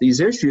addressed these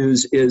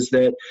issues, is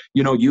that,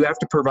 you have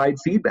to provide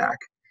feedback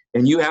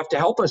and you have to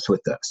help us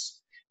with this.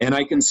 And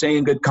I can say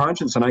in good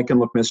conscience, and I can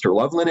look Mr.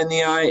 Loveland in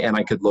the eye, and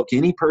I could look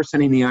any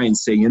person in the eye and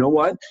say, you know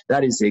what?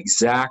 That is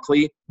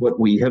exactly what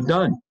we have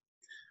done.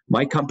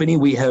 My company,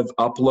 we have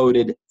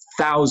uploaded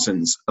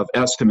thousands of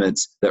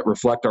estimates that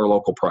reflect our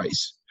local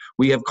price.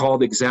 We have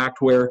called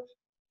Xactware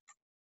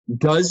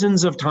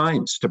dozens of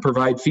times to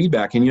provide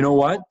feedback. And you know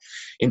what?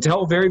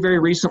 Until very, very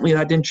recently,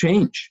 that didn't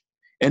change.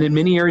 And in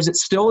many areas, it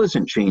still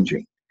isn't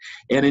changing.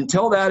 And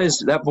until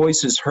that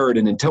voice is heard,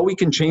 and until we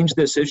can change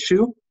this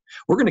issue,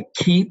 we're going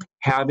to keep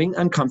having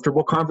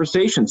uncomfortable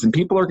conversations. And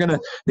people are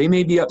they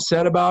may be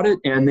upset about it,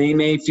 and they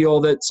may feel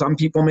that some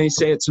people may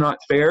say it's not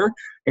fair.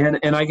 And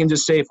I can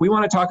just say, if we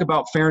want to talk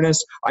about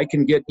fairness, I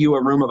can get you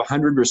a room of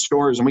 100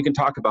 restorers, and we can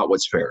talk about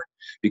what's fair.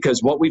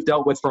 Because what we've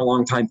dealt with for a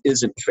long time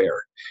isn't fair.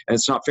 And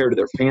it's not fair to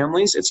their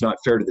families. It's not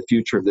fair to the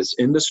future of this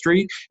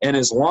industry. And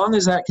as long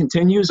as that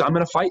continues, I'm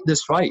going to fight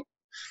this fight.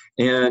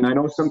 And I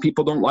know some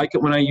people don't like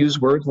it when I use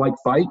words like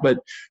fight, but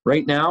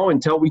right now,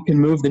 until we can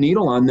move the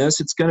needle on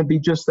this, it's going to be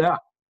just that.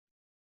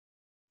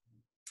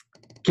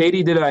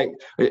 Katie,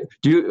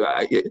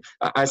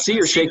 I see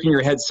you're shaking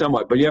your head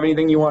somewhat, but do you have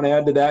anything you want to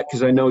add to that?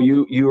 Because I know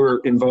you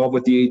are involved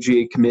with the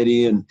AGA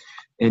committee,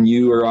 and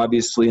you are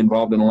obviously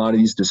involved in a lot of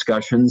these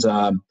discussions.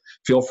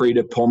 Feel free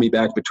to pull me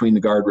back between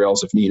the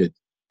guardrails if needed.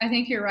 I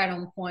think you're right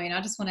on point.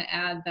 I just want to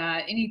add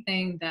that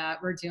anything that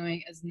we're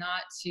doing is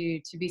not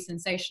to be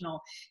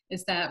sensational.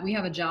 It's that we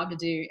have a job to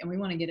do, and we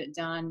want to get it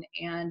done.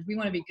 And we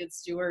want to be good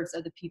stewards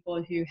of the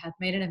people who have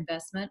made an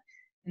investment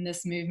in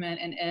this movement.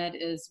 And Ed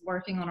is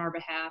working on our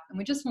behalf. And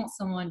we just want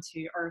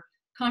our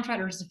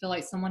contractors to feel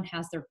like someone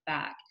has their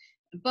back.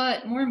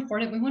 But more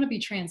important, we want to be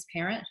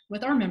transparent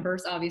with our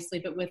members, obviously,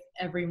 but with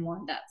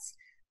everyone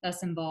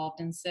that's involved.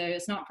 And so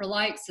it's not for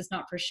likes, it's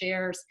not for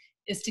shares,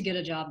 it's to get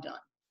a job done.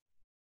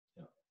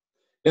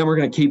 And we're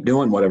going to keep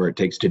doing whatever it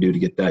takes to do to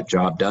get that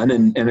job done.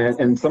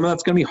 And some of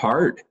that's going to be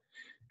hard.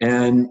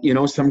 And,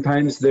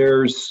 sometimes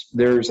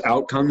there's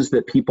outcomes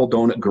that people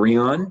don't agree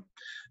on.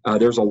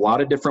 There's a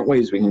lot of different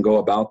ways we can go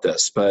about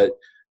this. But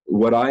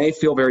what I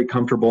feel very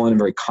comfortable and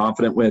very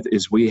confident with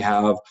is we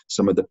have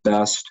some of the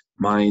best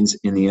minds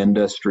in the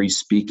industry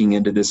speaking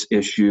into this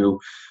issue.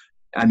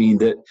 I mean,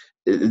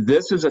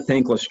 this is a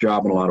thankless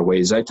job in a lot of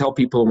ways. I tell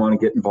people who want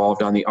to get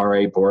involved on the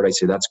RIA board, I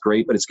say, that's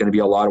great, but it's going to be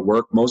a lot of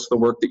work. Most of the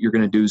work that you're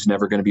going to do is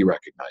never going to be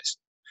recognized.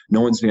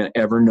 No one's going to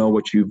ever know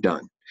what you've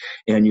done.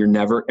 And you're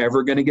never,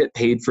 ever going to get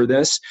paid for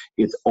this.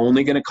 It's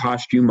only going to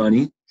cost you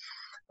money.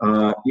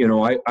 I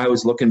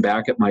was looking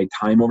back at my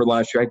time over the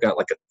last year. I got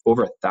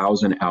over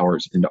 1,000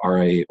 hours into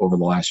RIA over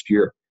the last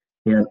year.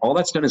 And all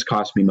that's done is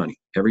cost me money.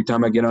 Every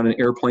time I get on an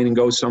airplane and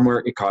go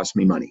somewhere, it costs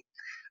me money.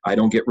 I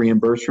don't get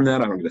reimbursed from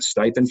that. I don't get a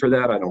stipend for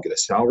that. I don't get a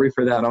salary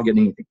for that. I don't get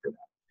anything for that.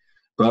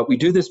 But we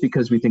do this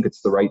because we think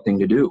it's the right thing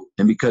to do.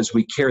 And because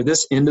we care.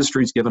 This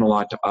industry's given a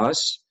lot to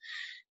us.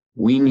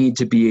 We need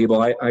to be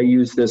able, I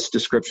use this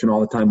description all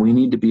the time, we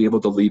need to be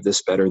able to leave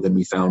this better than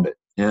we found it.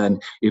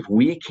 And if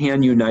we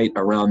can unite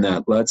around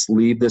that, let's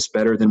leave this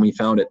better than we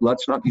found it.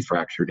 Let's not be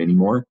fractured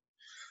anymore.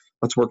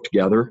 Let's work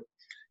together,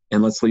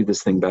 and let's leave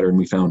this thing better than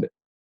we found it.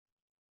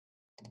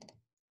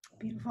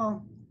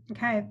 Beautiful.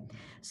 Okay.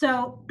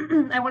 So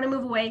I want to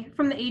move away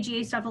from the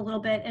AGA stuff a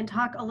little bit and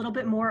talk a little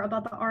bit more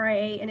about the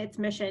RIA and its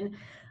mission.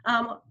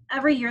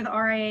 Every year, the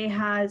RIA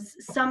has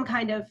some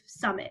kind of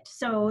summit.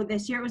 So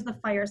this year it was the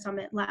Fire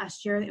Summit.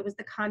 Last year it was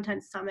the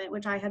Content Summit,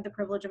 which I had the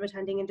privilege of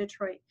attending in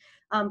Detroit.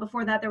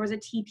 Before that, there was a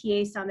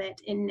TPA Summit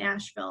in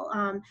Nashville.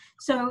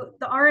 So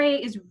the RIA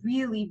is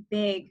really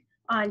big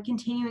on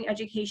continuing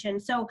education.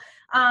 So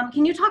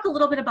can you talk a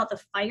little bit about the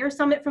Fire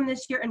Summit from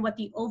this year and what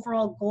the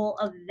overall goal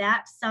of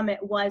that summit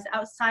was,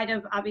 outside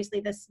of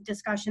obviously this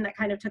discussion that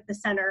kind of took the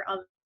center of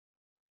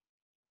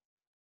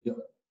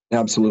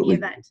Absolutely.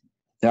 the event?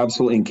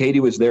 Absolutely. And Katie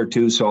was there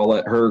too, so I'll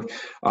let her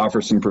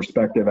offer some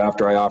perspective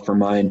after I offer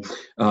mine.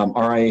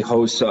 RIA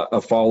hosts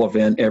a fall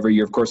event every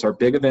year. Of course, our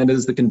big event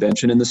is the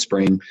convention in the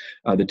spring.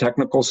 The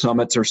technical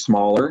summits are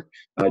smaller.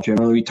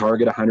 Generally, we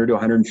target 100 to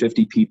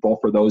 150 people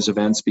for those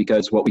events,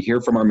 because what we hear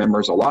from our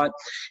members a lot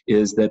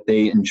is that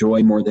they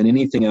enjoy more than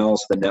anything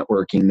else the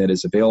networking that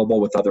is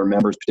available with other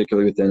members,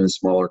 particularly within a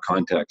smaller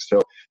context.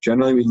 So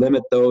generally, we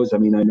limit those. I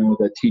mean, I know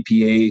the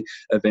TPA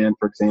event,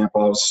 for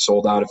example, was a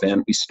sold-out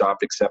event. We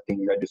stopped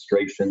accepting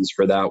registrations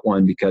for that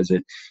one because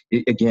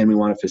again, we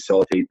want to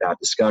facilitate that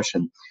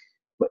discussion.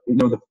 But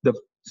the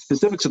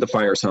specifics of the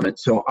Fire Summit.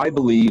 So I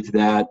believe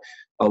that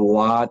a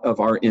lot of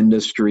our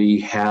industry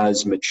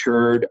has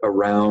matured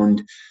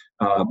around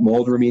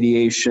mold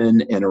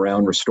remediation and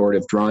around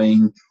restorative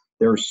drying.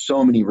 There are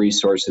so many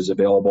resources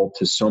available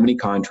to so many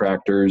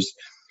contractors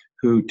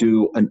who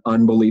do an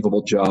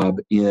unbelievable job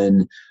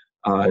in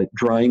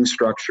drying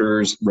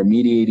structures,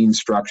 remediating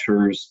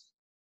structures,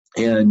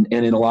 And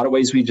in a lot of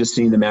ways, we've just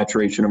seen the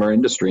maturation of our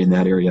industry in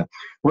that area.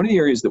 One of the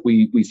areas that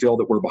we feel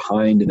that we're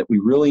behind and that we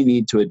really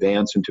need to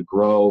advance and to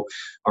grow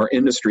our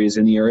industry is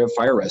in the area of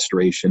fire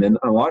restoration. And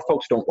a lot of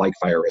folks don't like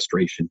fire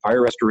restoration.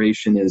 Fire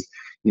restoration is,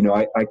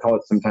 I call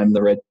it sometimes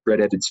the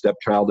redheaded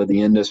stepchild of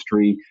the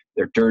industry.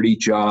 They're dirty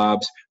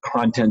jobs.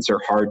 Contents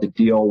are hard to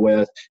deal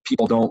with.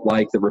 People don't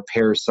like the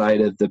repair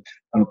side of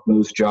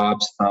those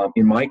jobs.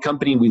 In my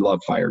company, we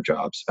love fire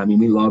jobs. I mean,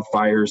 we love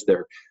fires.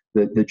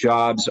 The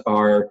jobs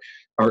are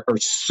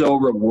so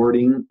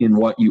rewarding in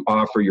what you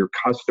offer your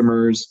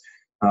customers.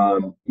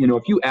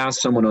 If you ask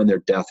someone on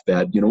their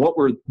deathbed, what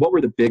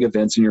were the big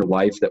events in your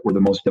life that were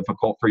the most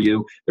difficult for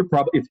you? They're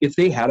probably, if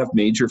they had a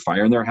major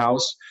fire in their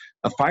house,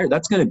 a fire,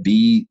 that's going to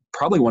be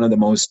probably one of the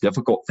most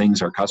difficult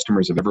things our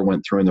customers have ever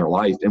went through in their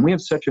life. And we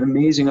have such an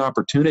amazing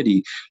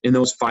opportunity in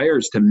those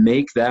fires to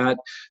make that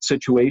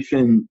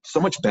situation so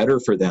much better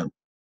for them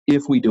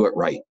if we do it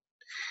right.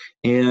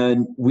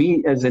 And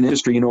we, as an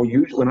industry,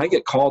 usually when I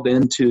get called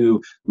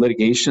into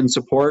litigation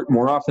support,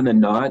 more often than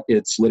not,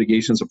 it's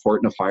litigation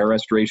support in a fire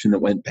restoration that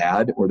went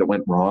bad or that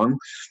went wrong.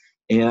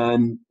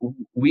 And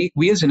we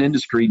as an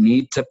industry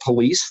need to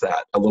police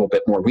that a little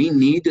bit more. We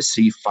need to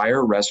see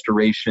fire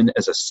restoration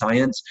as a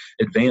science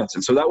advance.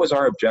 And so that was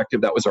our objective.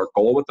 That was our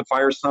goal with the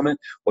Fire Summit,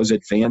 was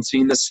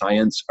advancing the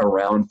science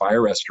around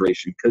fire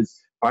restoration,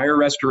 because fire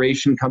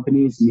restoration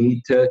companies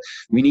need to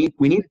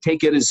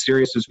take it as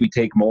serious as we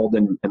take mold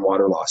and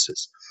water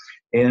losses.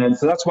 And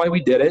so that's why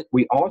we did it.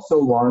 We also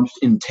launched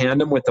in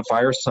tandem with the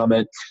Fire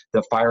Summit,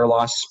 the Fire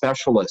Loss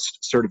Specialist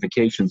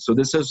certification. So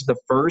this is the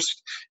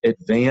first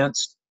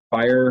advanced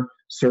fire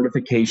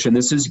certification.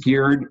 This is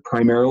geared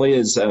primarily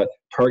as a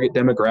target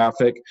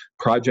demographic,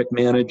 project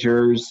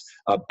managers,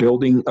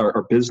 building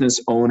or business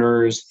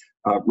owners,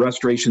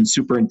 restoration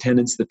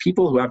superintendents, the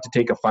people who have to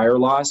take a fire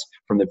loss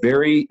from its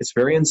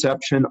very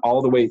inception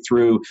all the way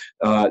through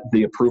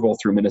the approval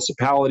through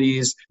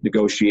municipalities,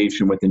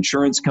 negotiation with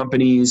insurance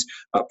companies,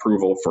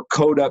 approval for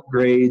code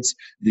upgrades,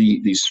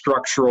 the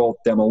structural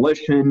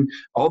demolition,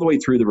 all the way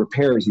through the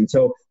repairs. And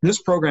so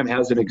this program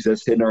hasn't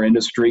existed in our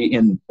industry.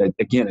 And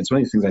again, it's one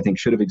of these things I think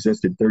should have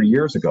existed 30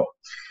 years ago.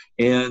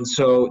 And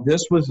so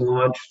this was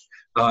launched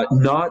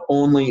not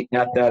only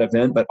at that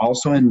event, but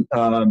also in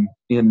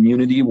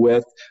unity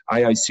with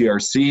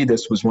IICRC.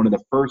 This was one of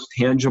the first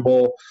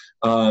tangible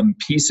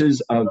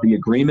pieces of the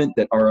agreement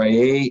that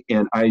RIA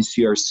and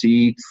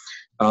IICRC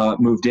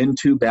moved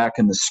into back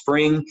in the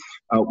spring.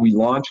 We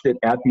launched it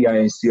at the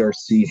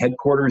IICRC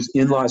headquarters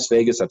in Las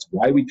Vegas. That's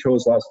why we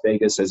chose Las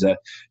Vegas as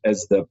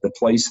the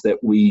place that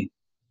we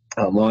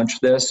launch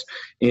this.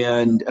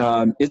 And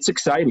it's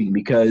exciting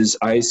because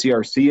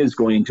ICRC is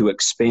going to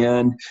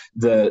expand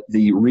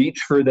the reach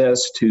for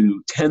this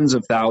to tens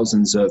of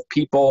thousands of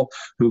people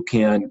who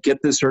can get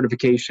this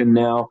certification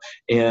now.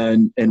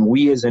 And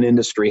we as an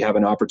industry have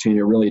an opportunity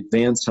to really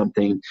advance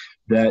something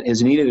that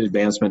has needed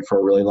advancement for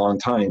a really long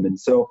time. And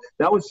so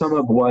that was some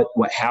of what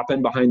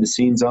happened behind the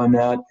scenes on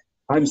that.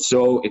 I'm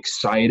so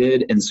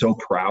excited and so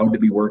proud to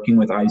be working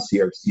with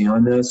ICRC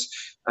on this.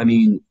 I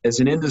mean, as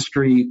an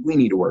industry, we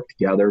need to work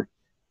together.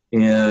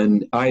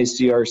 And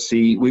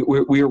ICRC,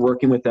 we are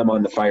working with them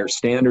on the fire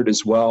standard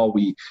as well.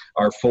 We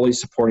are fully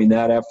supporting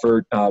that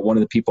effort. One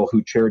of the people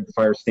who chaired the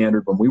fire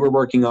standard when we were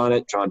working on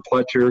it, John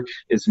Pletcher,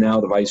 is now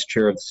the vice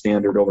chair of the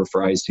standard over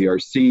for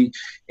ICRC.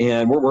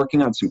 And we're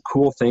working on some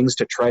cool things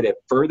to try to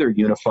further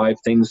unify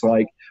things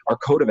like our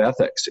code of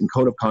ethics and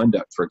code of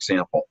conduct, for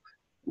example.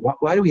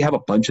 Why do we have a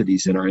bunch of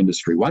these in our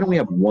industry? Why don't we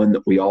have one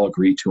that we all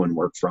agree to and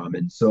work from?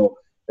 And so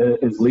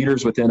as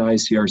leaders within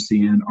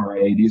ICRC and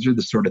RIA, these are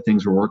the sort of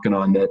things we're working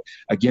on that,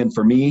 again,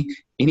 for me,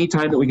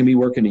 anytime that we can be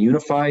working to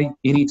unify,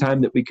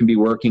 anytime that we can be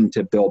working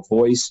to build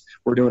voice,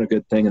 we're doing a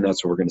good thing, and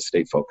that's what we're going to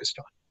stay focused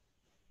on.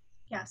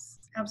 Yes,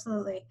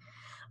 absolutely.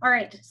 All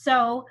right.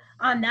 So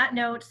on that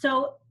note,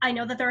 so I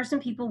know that there are some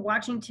people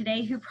watching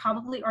today who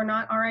probably are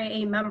not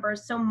RIA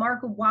members. So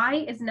Mark,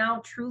 why is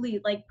now truly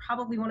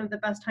probably one of the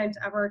best times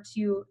ever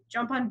to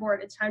jump on board?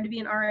 It's time to be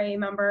an RIA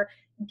member,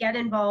 get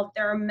involved.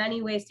 There are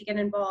many ways to get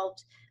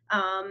involved.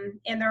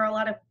 And there are a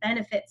lot of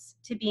benefits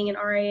to being an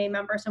RIA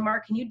member. So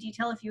Mark, can you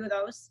detail a few of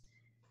those?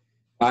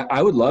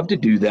 I would love to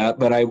do that,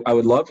 but I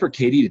would love for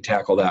Katie to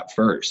tackle that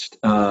first,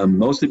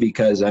 mostly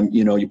because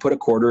you put a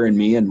quarter in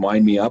me and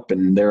wind me up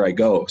and there I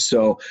go.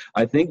 So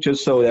I think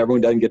just so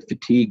everyone doesn't get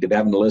fatigued of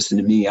having to listen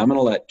to me, I'm going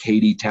to let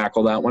Katie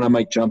tackle that one. I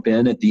might jump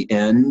in at the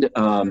end.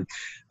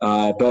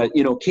 But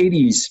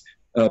Katie's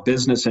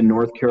business in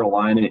North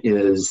Carolina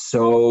is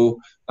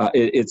so,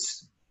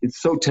 it's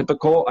so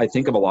typical, I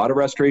think, of a lot of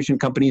restoration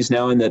companies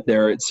now, in that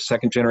it's a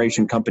second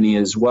generation company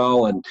as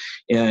well.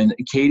 And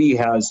Katie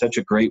has such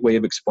a great way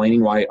of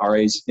explaining why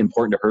RIA is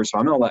important to her. So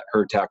I'm going to let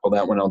her tackle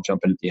that one. I'll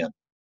jump in at the end.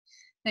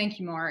 Thank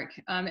you, Mark.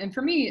 And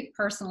for me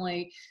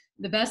personally,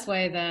 the best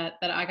way that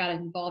I got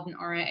involved in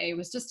RIA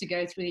was just to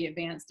go through the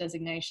advanced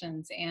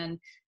designations. And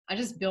I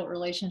just built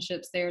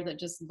relationships there that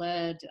just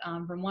led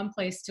from one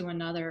place to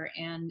another,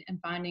 and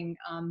finding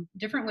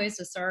different ways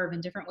to serve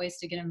and different ways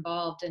to get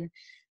involved. And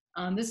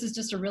this is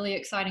just a really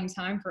exciting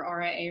time for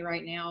RIA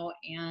right now,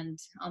 and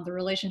the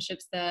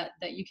relationships that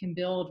you can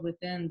build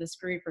within this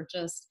group are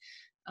just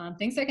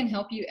things that can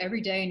help you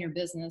every day in your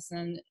business.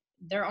 And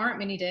there aren't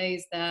many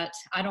days that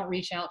I don't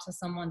reach out to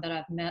someone that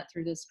I've met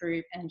through this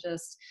group and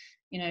just,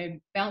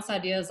 bounce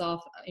ideas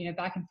off,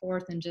 back and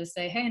forth, and just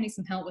say, hey, I need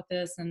some help with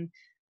this. And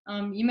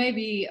you may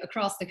be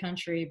across the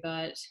country,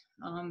 but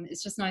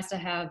it's just nice to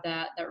have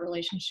that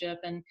relationship.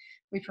 And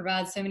we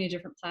provide so many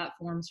different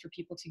platforms for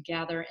people to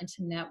gather and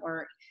to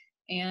network.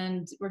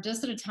 And we're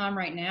just at a time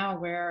right now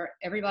where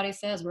everybody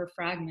says we're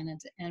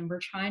fragmented, and we're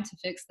trying to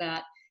fix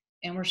that,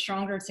 and we're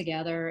stronger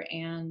together.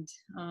 And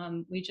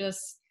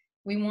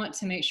we want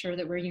to make sure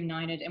that we're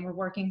united, and we're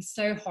working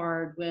so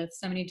hard with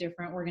so many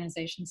different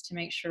organizations to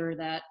make sure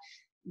that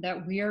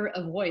we're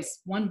a voice,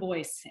 one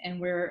voice,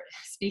 and we're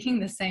speaking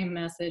the same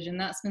message. And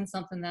that's been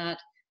something that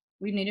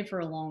we've needed for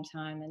a long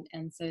time.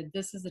 And so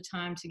this is the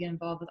time to get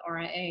involved with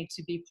RIA,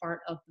 to be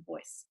part of the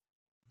voice.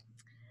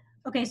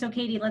 Okay, so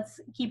Katie, let's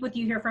keep with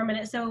you here for a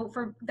minute. So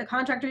for the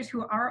contractors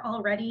who are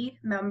already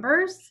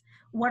members,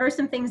 what are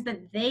some things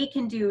that they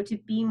can do to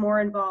be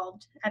more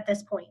involved at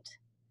this point?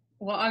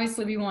 Well,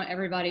 obviously, we want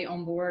everybody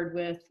on board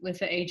with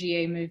the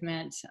AGA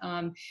movement.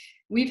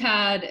 We've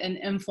had an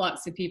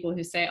influx of people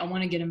who say, I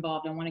want to get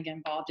involved, I want to get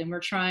involved. And we're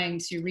trying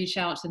to reach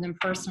out to them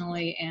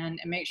personally and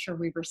make sure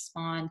we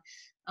respond.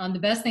 The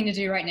best thing to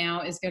do right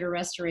now is go to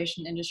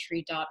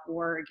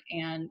restorationindustry.org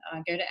and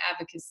go to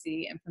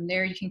advocacy. And from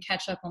there, you can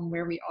catch up on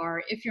where we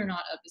are if you're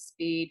not up to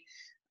speed.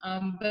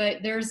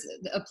 But there's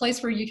a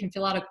place where you can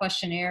fill out a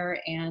questionnaire,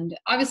 and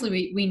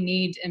obviously we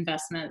need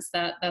investments.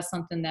 That's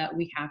something that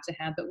we have to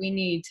have, but we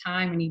need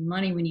time, we need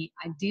money, we need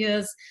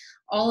ideas,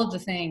 all of the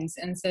things.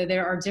 And so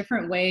there are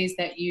different ways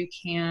that you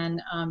can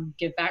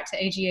give back to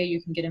AGA,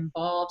 you can get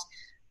involved.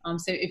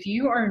 So if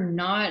you are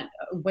not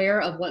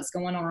aware of what's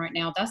going on right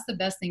now, that's the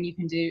best thing you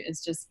can do,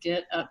 is just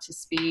get up to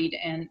speed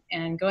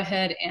and go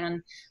ahead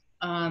and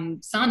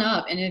sign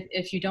up. And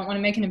if you don't want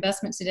to make an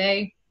investment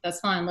today, that's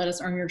fine. Let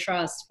us earn your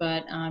trust.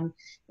 But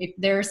if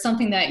there's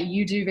something that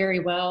you do very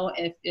well,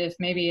 if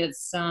maybe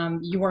it's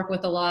you work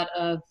with a lot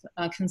of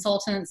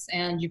consultants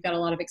and you've got a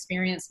lot of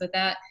experience with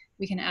that,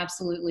 we can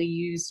absolutely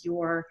use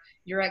your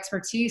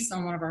expertise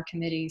on one of our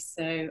committees.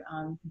 So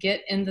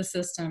get in the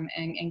system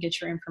and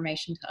get your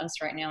information to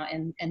us right now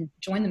and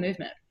join the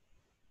movement.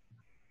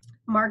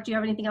 Mark, do you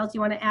have anything else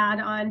you want to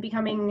add on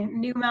becoming a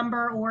new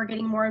member or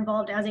getting more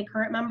involved as a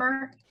current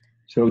member?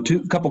 So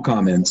couple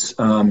comments.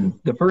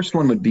 The first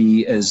one would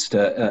be as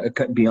to,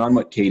 beyond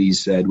what Katie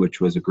said, which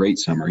was a great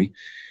summary.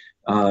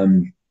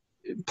 Plan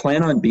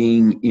on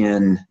being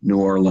in New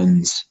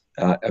Orleans.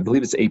 I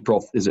believe it's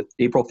April. Is it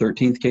April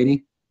 13th,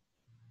 Katie?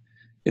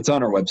 It's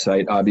on our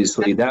website,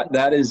 obviously.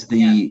 That is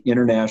the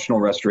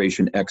International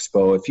Restoration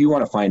Expo. If you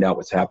want to find out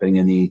what's happening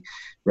in the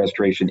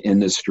restoration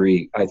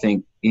industry, I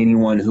think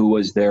anyone who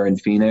was there in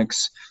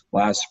Phoenix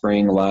last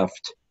spring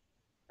left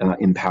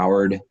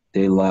empowered.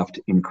 They left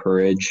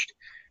encouraged.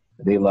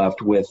 They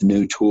left with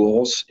new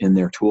tools in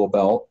their tool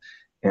belt.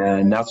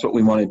 And that's what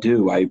we want to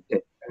do.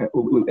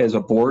 As a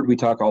board, we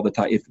talk all the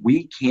time. If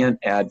we can't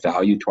add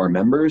value to our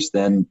members,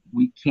 then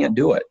we can't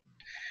do it.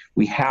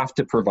 We have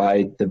to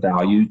provide the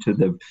value to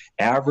the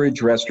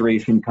average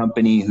restoration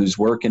company who's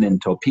working in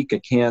Topeka,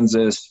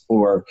 Kansas,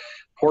 or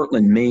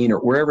Portland, Maine, or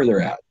wherever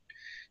they're at.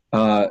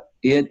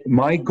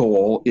 My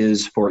goal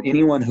is for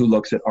anyone who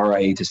looks at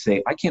RIA to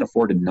say, I can't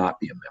afford to not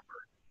be a member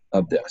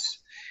of this.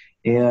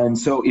 And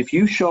so if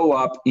you show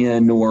up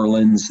in New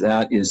Orleans,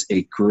 that is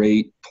a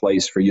great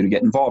place for you to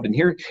get involved. And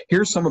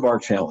here's some of our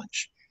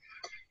challenge,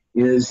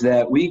 is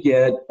that we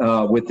get,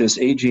 with this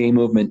AGA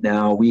movement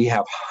now, we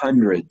have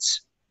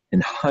hundreds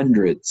and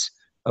hundreds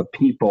of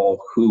people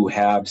who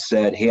have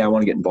said, hey, I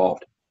want to get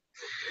involved.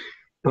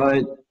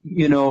 But,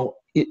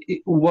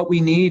 what we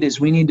need is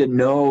we need to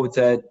know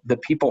that the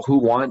people who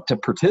want to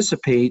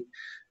participate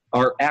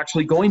are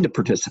actually going to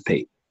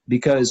participate.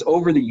 Because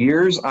over the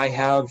years, I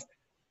have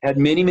had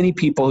many, many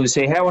people who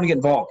say, hey, I want to get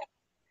involved.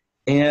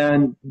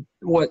 And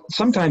what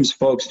sometimes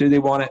folks do, they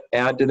want to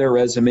add to their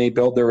resume,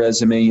 build their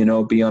resume,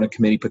 be on a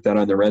committee, put that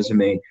on their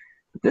resume.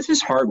 But this is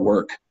hard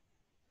work.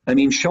 I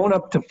mean, showing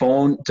up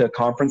to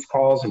conference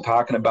calls and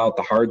talking about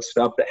the hard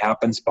stuff that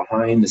happens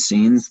behind the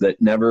scenes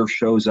that never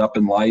shows up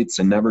in lights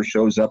and never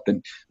shows up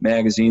in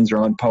magazines or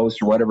on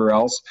posts or whatever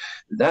else,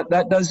 that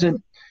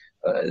doesn't,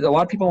 a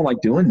lot of people don't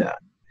like doing that.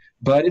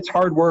 But it's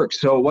hard work.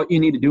 So what you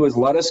need to do is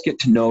let us get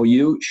to know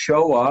you,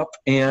 show up,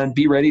 and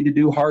be ready to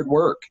do hard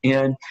work.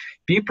 And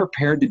be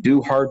prepared to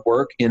do hard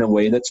work in a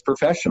way that's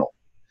professional.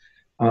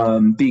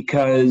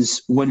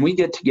 Because when we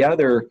get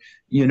together,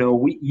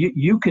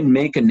 you can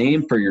make a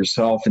name for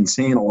yourself and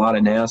saying a lot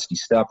of nasty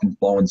stuff and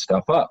blowing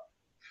stuff up.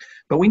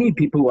 But we need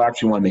people who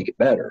actually want to make it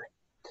better.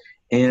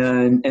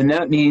 And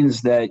that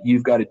means that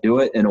you've got to do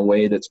it in a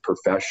way that's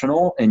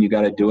professional, and you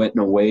got to do it in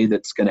a way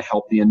that's going to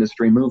help the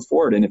industry move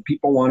forward. And if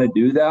people want to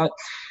do that,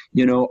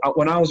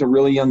 when I was a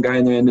really young guy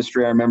in the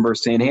industry, I remember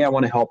saying, hey, I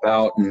want to help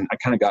out. And I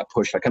kind of got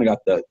pushed. I kind of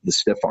got the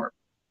stiff arm.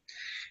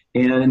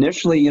 And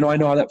initially, I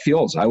know how that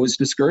feels. I was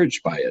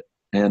discouraged by it.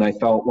 And I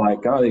felt like,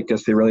 oh, I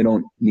guess they really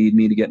don't need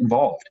me to get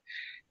involved.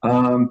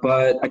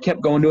 But I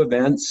kept going to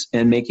events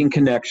and making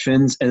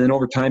connections. And then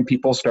over time,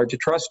 people start to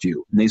trust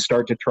you. And they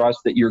start to trust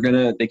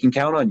that they can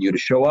count on you to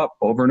show up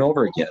over and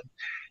over again,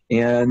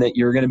 and that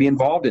you're going to be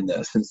involved in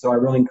this. And so I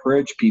really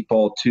encourage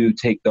people to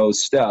take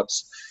those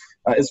steps.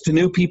 As to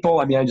new people,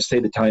 I mean, I just say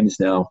the time is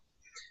now.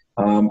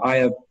 I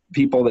have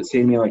people that say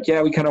to me like,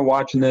 yeah, we kind of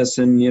watching this,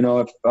 and,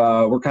 if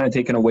we're kind of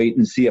taking a wait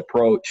and see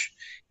approach.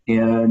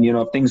 And,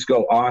 if things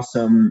go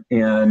awesome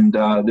and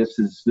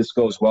this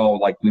goes well,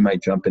 like we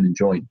might jump in and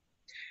join.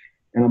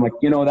 And I'm like,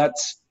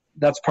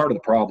 that's part of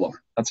the problem.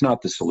 That's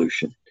not the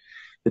solution.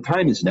 The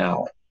time is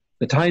now.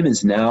 The time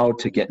is now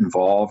to get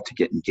involved, to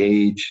get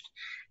engaged,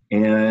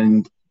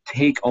 and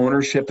take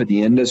ownership of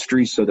the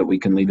industry so that we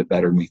can leave it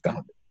better than we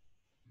found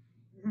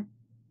it.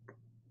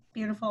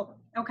 Beautiful.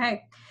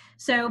 Okay.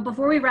 So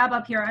before we wrap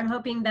up here, I'm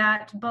hoping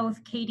that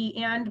both Katie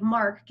and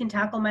Mark can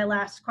tackle my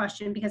last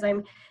question, because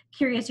I'm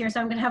curious here. So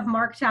I'm going to have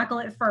Mark tackle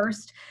it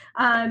first.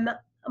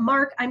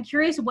 Mark, I'm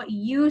curious what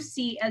you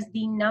see as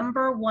the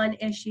number one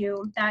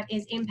issue that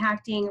is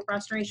impacting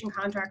restoration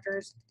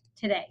contractors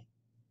today.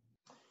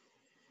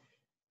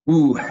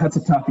 Ooh, that's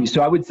a toughie.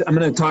 So I'm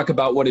going to talk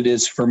about what it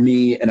is for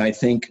me. And I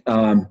think,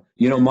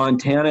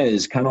 Montana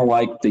is kind of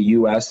like the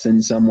U.S.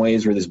 in some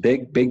ways. We're this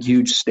big,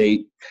 huge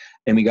state.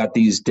 And we got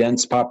these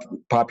dense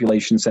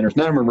population centers.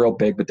 None of them are real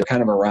big, but they're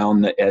kind of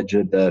around the edge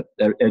of the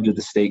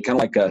state.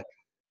 Kind of like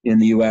in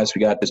the U.S.,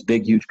 we got this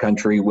big, huge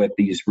country with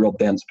these real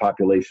dense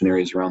population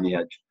areas around the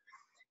edge.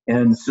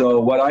 And so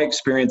what I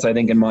experience, I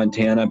think, in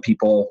Montana,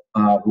 people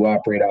who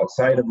operate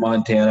outside of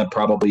Montana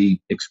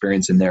probably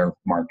experience in their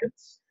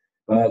markets.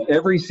 But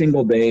every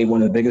single day,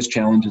 one of the biggest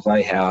challenges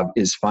I have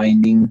is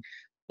finding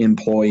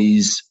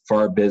employees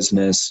for our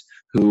business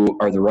who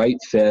are the right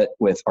fit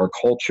with our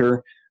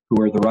culture,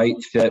 who are the right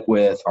fit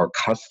with our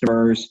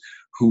customers,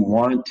 who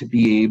want to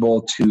be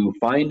able to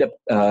find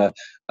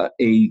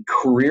a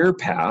career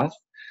path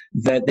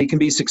that they can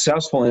be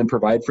successful in and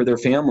provide for their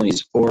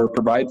families or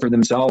provide for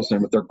themselves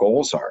and what their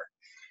goals are.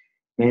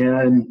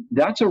 And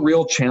that's a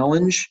real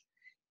challenge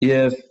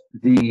if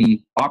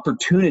the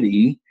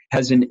opportunity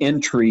has an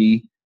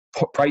entry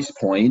price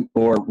point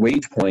or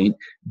wage point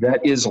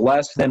that is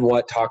less than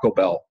what Taco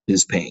Bell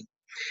is paying.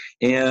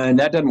 And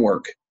that doesn't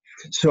work.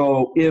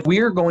 So if we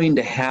are going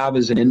to have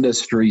as an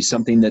industry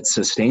something that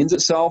sustains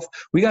itself,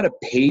 we got to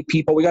pay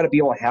people. We got to be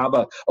able to have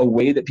a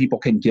way that people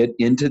can get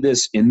into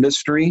this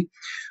industry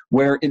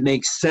where it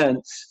makes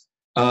sense,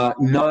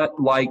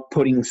 not like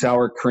putting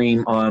sour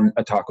cream on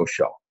a taco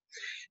shell.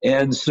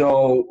 And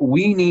so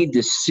we need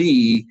to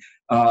see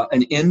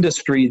an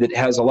industry that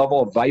has a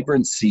level of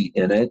vibrancy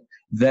in it,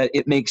 that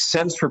it makes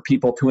sense for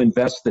people to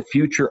invest the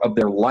future of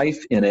their life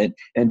in it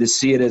and to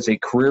see it as a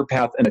career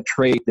path and a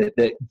trade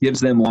that gives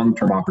them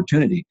long-term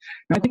opportunity.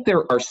 And I think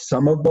there are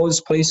some of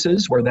those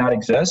places where that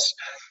exists,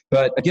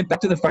 but again, back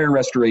to the fire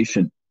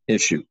restoration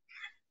issue.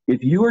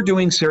 If you are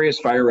doing serious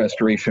fire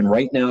restoration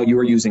right now, you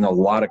are using a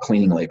lot of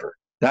cleaning labor.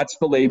 That's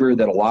the labor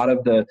that a lot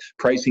of the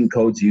pricing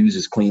codes use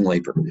is clean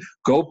labor.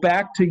 Go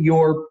back to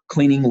your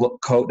cleaning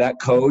code, that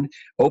code,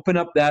 open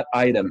up that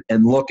item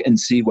and look and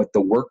see what the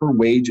worker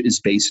wage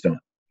is based on.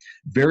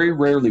 Very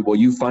rarely will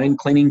you find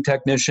cleaning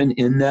technician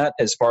in that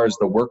as far as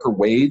the worker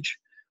wage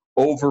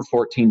over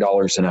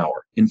 $14 an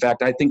hour. In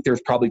fact, I think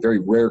there's probably very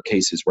rare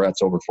cases where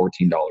that's over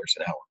 $14 an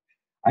hour.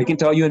 I can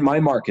tell you in my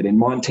market in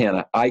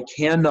Montana, I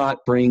cannot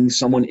bring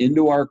someone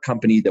into our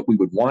company that we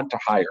would want to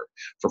hire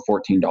for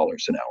 $14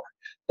 an hour.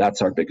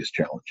 That's our biggest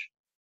challenge.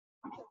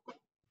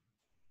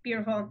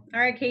 Beautiful. All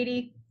right,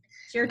 Katie,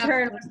 it's your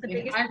turn. What's the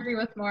biggest? I agree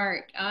with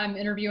Mark. I'm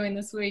interviewing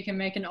this week and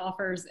making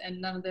offers,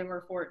 and none of them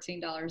are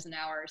 $14 an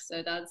hour.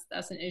 So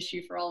that's an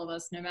issue for all of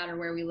us, no matter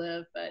where we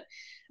live. But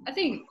I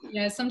think,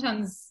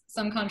 sometimes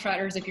some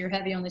contractors, if you're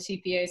heavy on the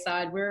TPA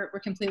side, we're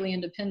completely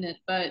independent.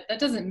 But that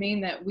doesn't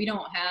mean that we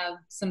don't have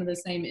some of the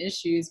same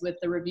issues with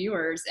the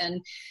reviewers. And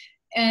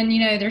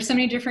there's so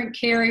many different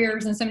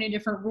carriers and so many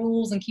different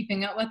rules and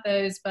keeping up with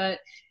those. But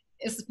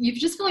you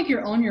just feel like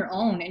you're on your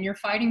own and you're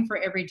fighting for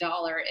every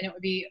dollar. And it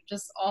would be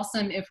just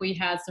awesome if we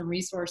had some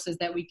resources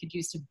that we could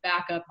use to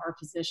back up our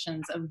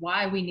positions of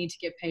why we need to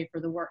get paid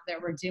for the work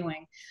that we're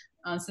doing.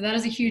 So that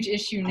is a huge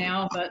issue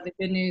now, but the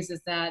good news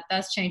is that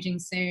that's changing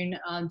soon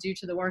due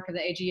to the work of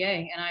the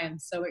AGA, and I am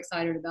so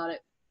excited about it.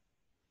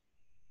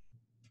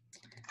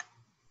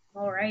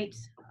 All right.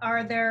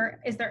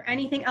 Is there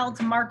anything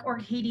else, Mark or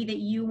Katie, that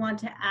you want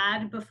to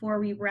add before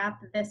we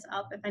wrap this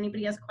up? If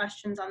anybody has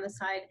questions on the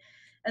side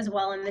as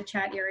well in the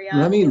chat area.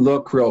 Let me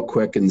look real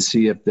quick and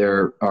see if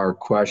there are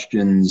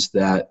questions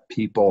that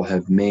people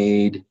have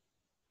made.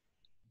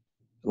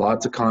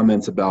 Lots of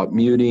comments about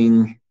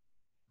muting.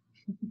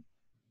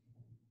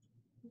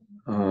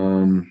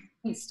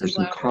 There's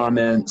some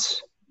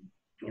comments.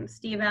 And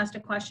Steve asked a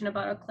question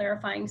about a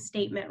clarifying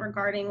statement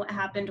regarding what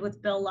happened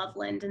with Bill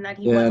Loveland and that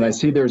he and I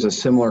see there's a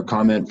similar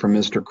comment from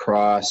Mr.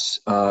 Cross,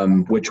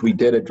 which we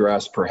did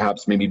address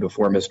perhaps maybe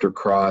before Mr.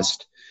 Cross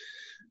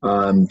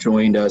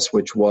joined us,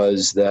 which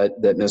was that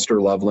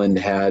Mr. Loveland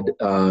had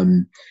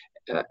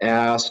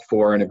asked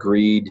for and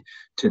agreed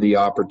to the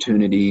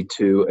opportunity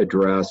to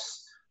address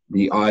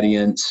the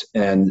audience.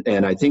 And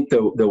I think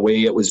the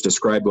way it was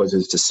described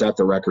is to set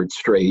the record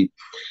straight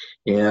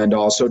and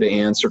also to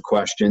answer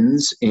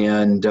questions.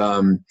 And,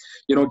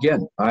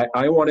 again,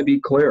 I want to be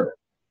clear.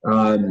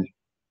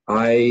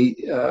 I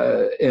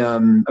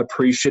am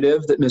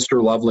appreciative that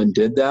Mr. Loveland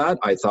did that.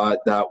 I thought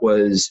that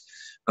was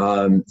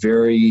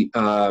very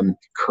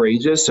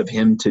courageous of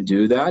him to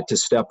do that, to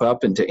step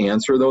up and to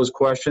answer those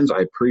questions.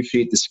 I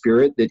appreciate the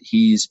spirit that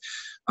he's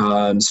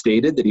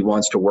stated that he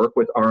wants to work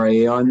with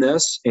RIA on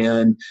this.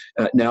 And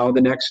now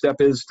the next step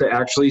is to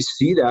actually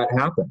see that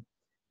happen.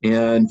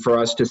 And for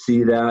us to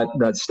see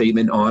that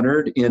statement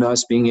honored in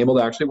us being able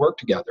to actually work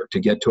together to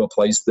get to a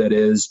place that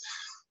is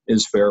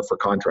fair for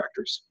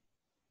contractors.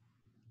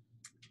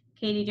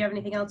 Katie, do you have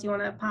anything else you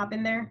want to pop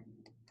in there?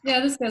 Yeah,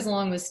 this goes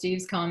along with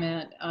Steve's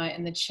comment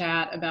in the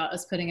chat about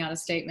us putting out a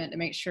statement to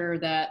make sure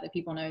that the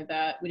people know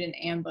that we didn't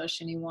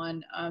ambush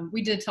anyone.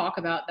 We did talk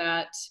about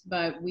that,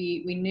 but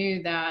we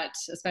knew that,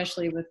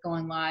 especially with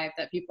going live,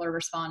 that people are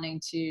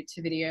responding to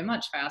video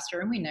much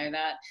faster, and we know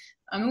that.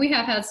 We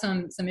have had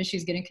some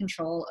issues getting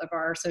control of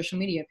our social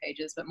media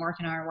pages, but Mark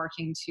and I are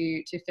working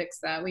to fix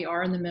that. We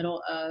are in the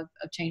middle of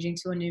changing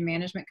to a new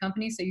management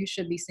company, so you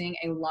should be seeing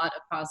a lot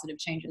of positive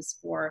changes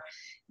for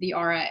the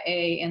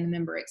RIA and the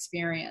member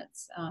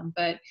experience.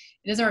 But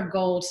it is our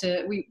goal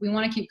we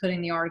want to keep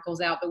putting the articles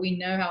out, but we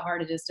know how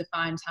hard it is to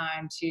find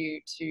time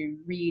to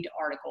read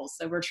articles.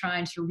 So we're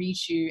trying to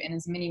reach you in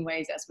as many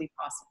ways as we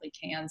possibly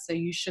can. So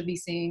you should be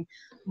seeing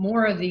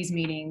more of these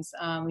meetings.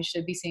 We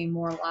should be seeing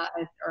more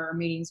live or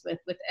meetings with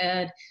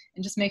Ed,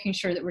 and just making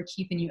sure that we're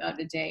keeping you up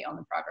to date on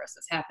the progress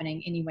that's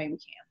happening any way we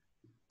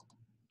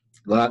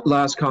can.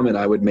 Last comment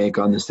I would make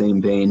on the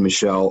same vein,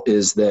 Michelle,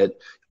 is that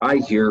I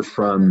hear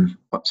from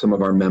some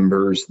of our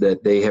members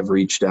that they have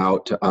reached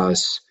out to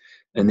us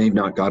and they've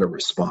not got a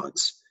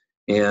response.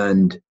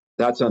 And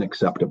that's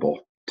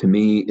unacceptable. To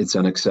me, it's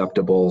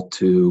unacceptable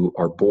to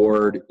our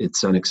board.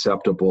 It's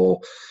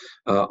unacceptable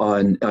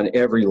on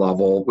every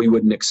level. We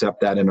wouldn't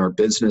accept that in our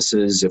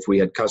businesses if we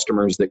had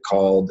customers that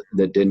called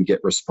that didn't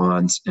get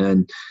response.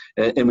 And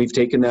we've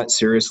taken that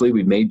seriously.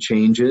 We've made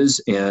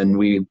changes, and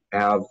we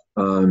have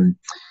in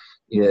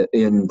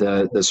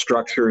the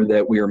structure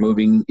that we are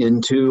moving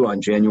into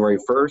on January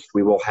 1st,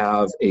 we will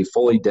have a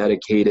fully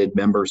dedicated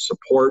member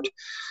support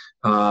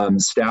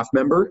staff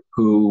member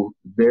who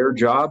their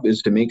job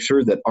is to make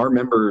sure that our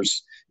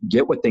members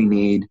get what they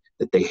need,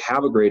 that they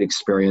have a great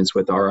experience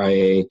with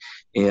RIA.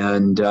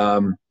 And,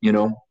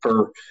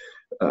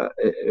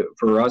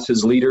 for us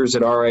as leaders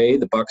at RIA,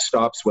 the buck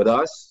stops with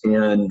us,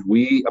 and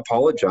we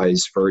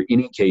apologize for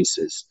any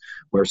cases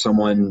where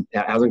someone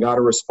hasn't got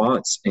a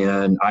response.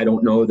 And I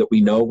don't know that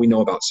we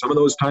know about some of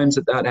those times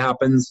that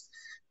happens.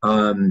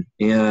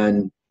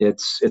 And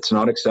it's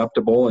not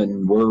acceptable,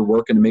 and we're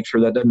working to make sure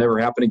that doesn't ever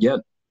happen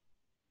again.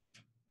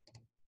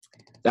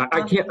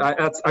 I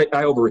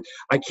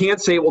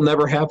can't say it will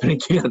never happen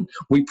again.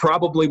 We will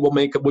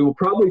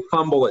probably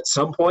fumble at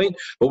some point,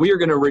 but we are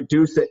going to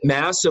reduce it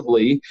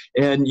massively.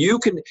 And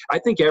I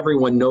think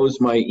everyone knows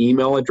my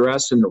email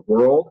address in the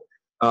world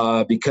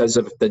because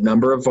of the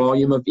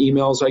volume of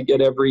emails I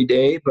get every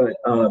day.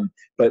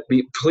 But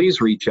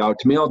please reach out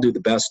to me. I'll do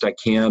the best I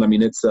can. I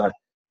mean, it's a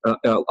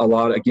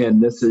lot. Again,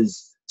 this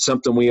is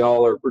something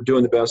we're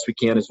doing the best we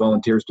can as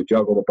volunteers to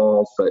juggle the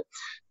balls,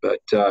 but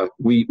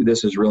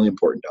this is really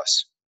important to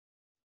us.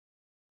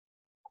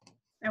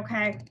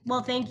 Okay,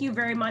 well, thank you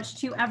very much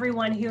to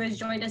everyone who has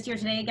joined us here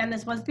today. Again,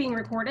 this was being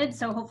recorded,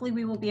 so hopefully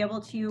we will be able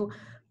to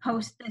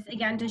post this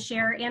again to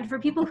share. And for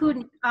people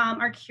who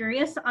are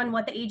curious on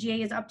what the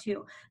AGA is up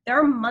to, there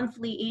are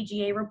monthly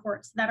AGA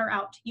reports that are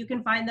out. You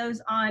can find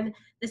those on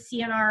the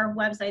CNR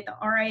website, the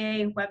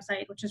RIA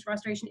website, which is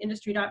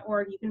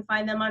restorationindustry.org. You can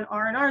find them on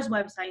R&R's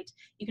website.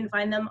 You can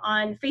find them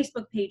on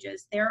Facebook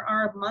pages. There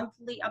are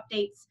monthly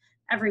updates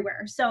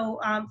everywhere. So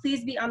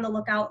please be on the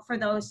lookout for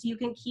those so you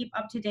can keep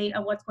up to date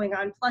on what's going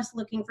on, plus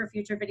looking for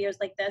future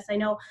videos like this. I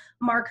know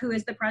Mark, who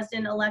is the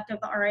president-elect of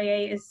the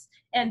RIA,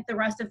 and the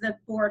rest of the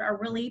board are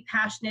really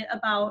passionate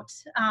about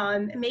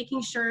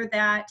making sure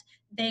that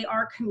they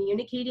are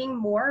communicating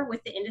more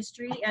with the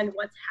industry and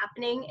what's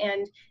happening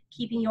and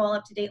keeping you all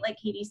up to date, like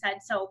Katie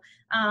said. So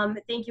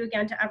thank you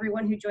again to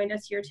everyone who joined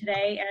us here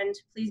today, and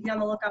please be on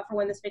the lookout for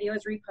when this video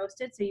is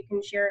reposted so you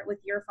can share it with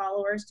your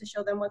followers to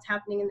show them what's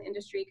happening in the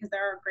industry, because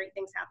there are great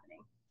things happening.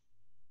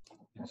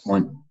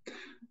 Excellent.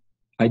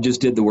 I just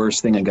did the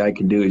worst thing a guy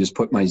can do. He just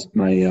put my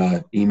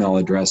email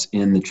address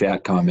in the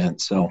chat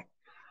comment. So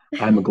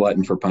I'm a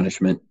glutton for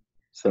punishment.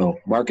 So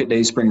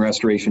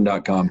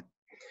marketdayspringrestoration.com.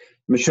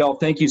 Michelle,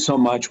 thank you so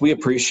much. We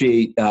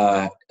appreciate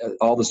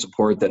all the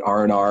support that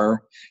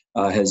R&R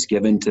has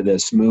given to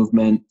this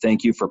movement.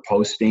 Thank you for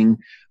posting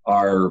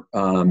our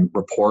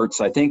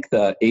reports. I think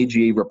the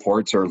AGA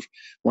reports are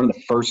one of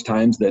the first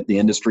times that the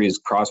industry has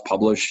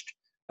cross-published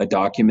a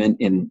document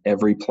in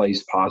every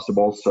place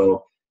possible.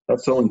 So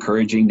that's so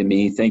encouraging to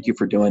me. Thank you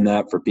for doing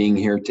that, for being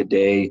here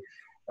today.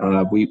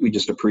 we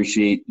just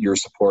appreciate your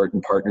support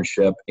and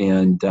partnership.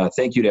 And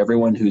thank you to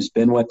everyone who's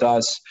been with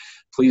us.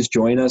 Please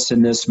join us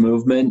in this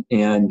movement.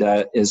 And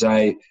as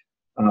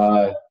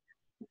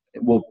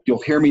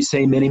you'll hear me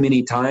say many,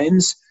 many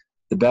times,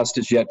 the best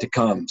is yet to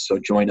come. So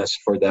join us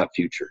for that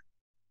future.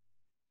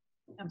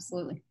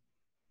 Absolutely.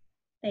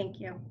 Thank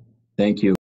you. Thank you.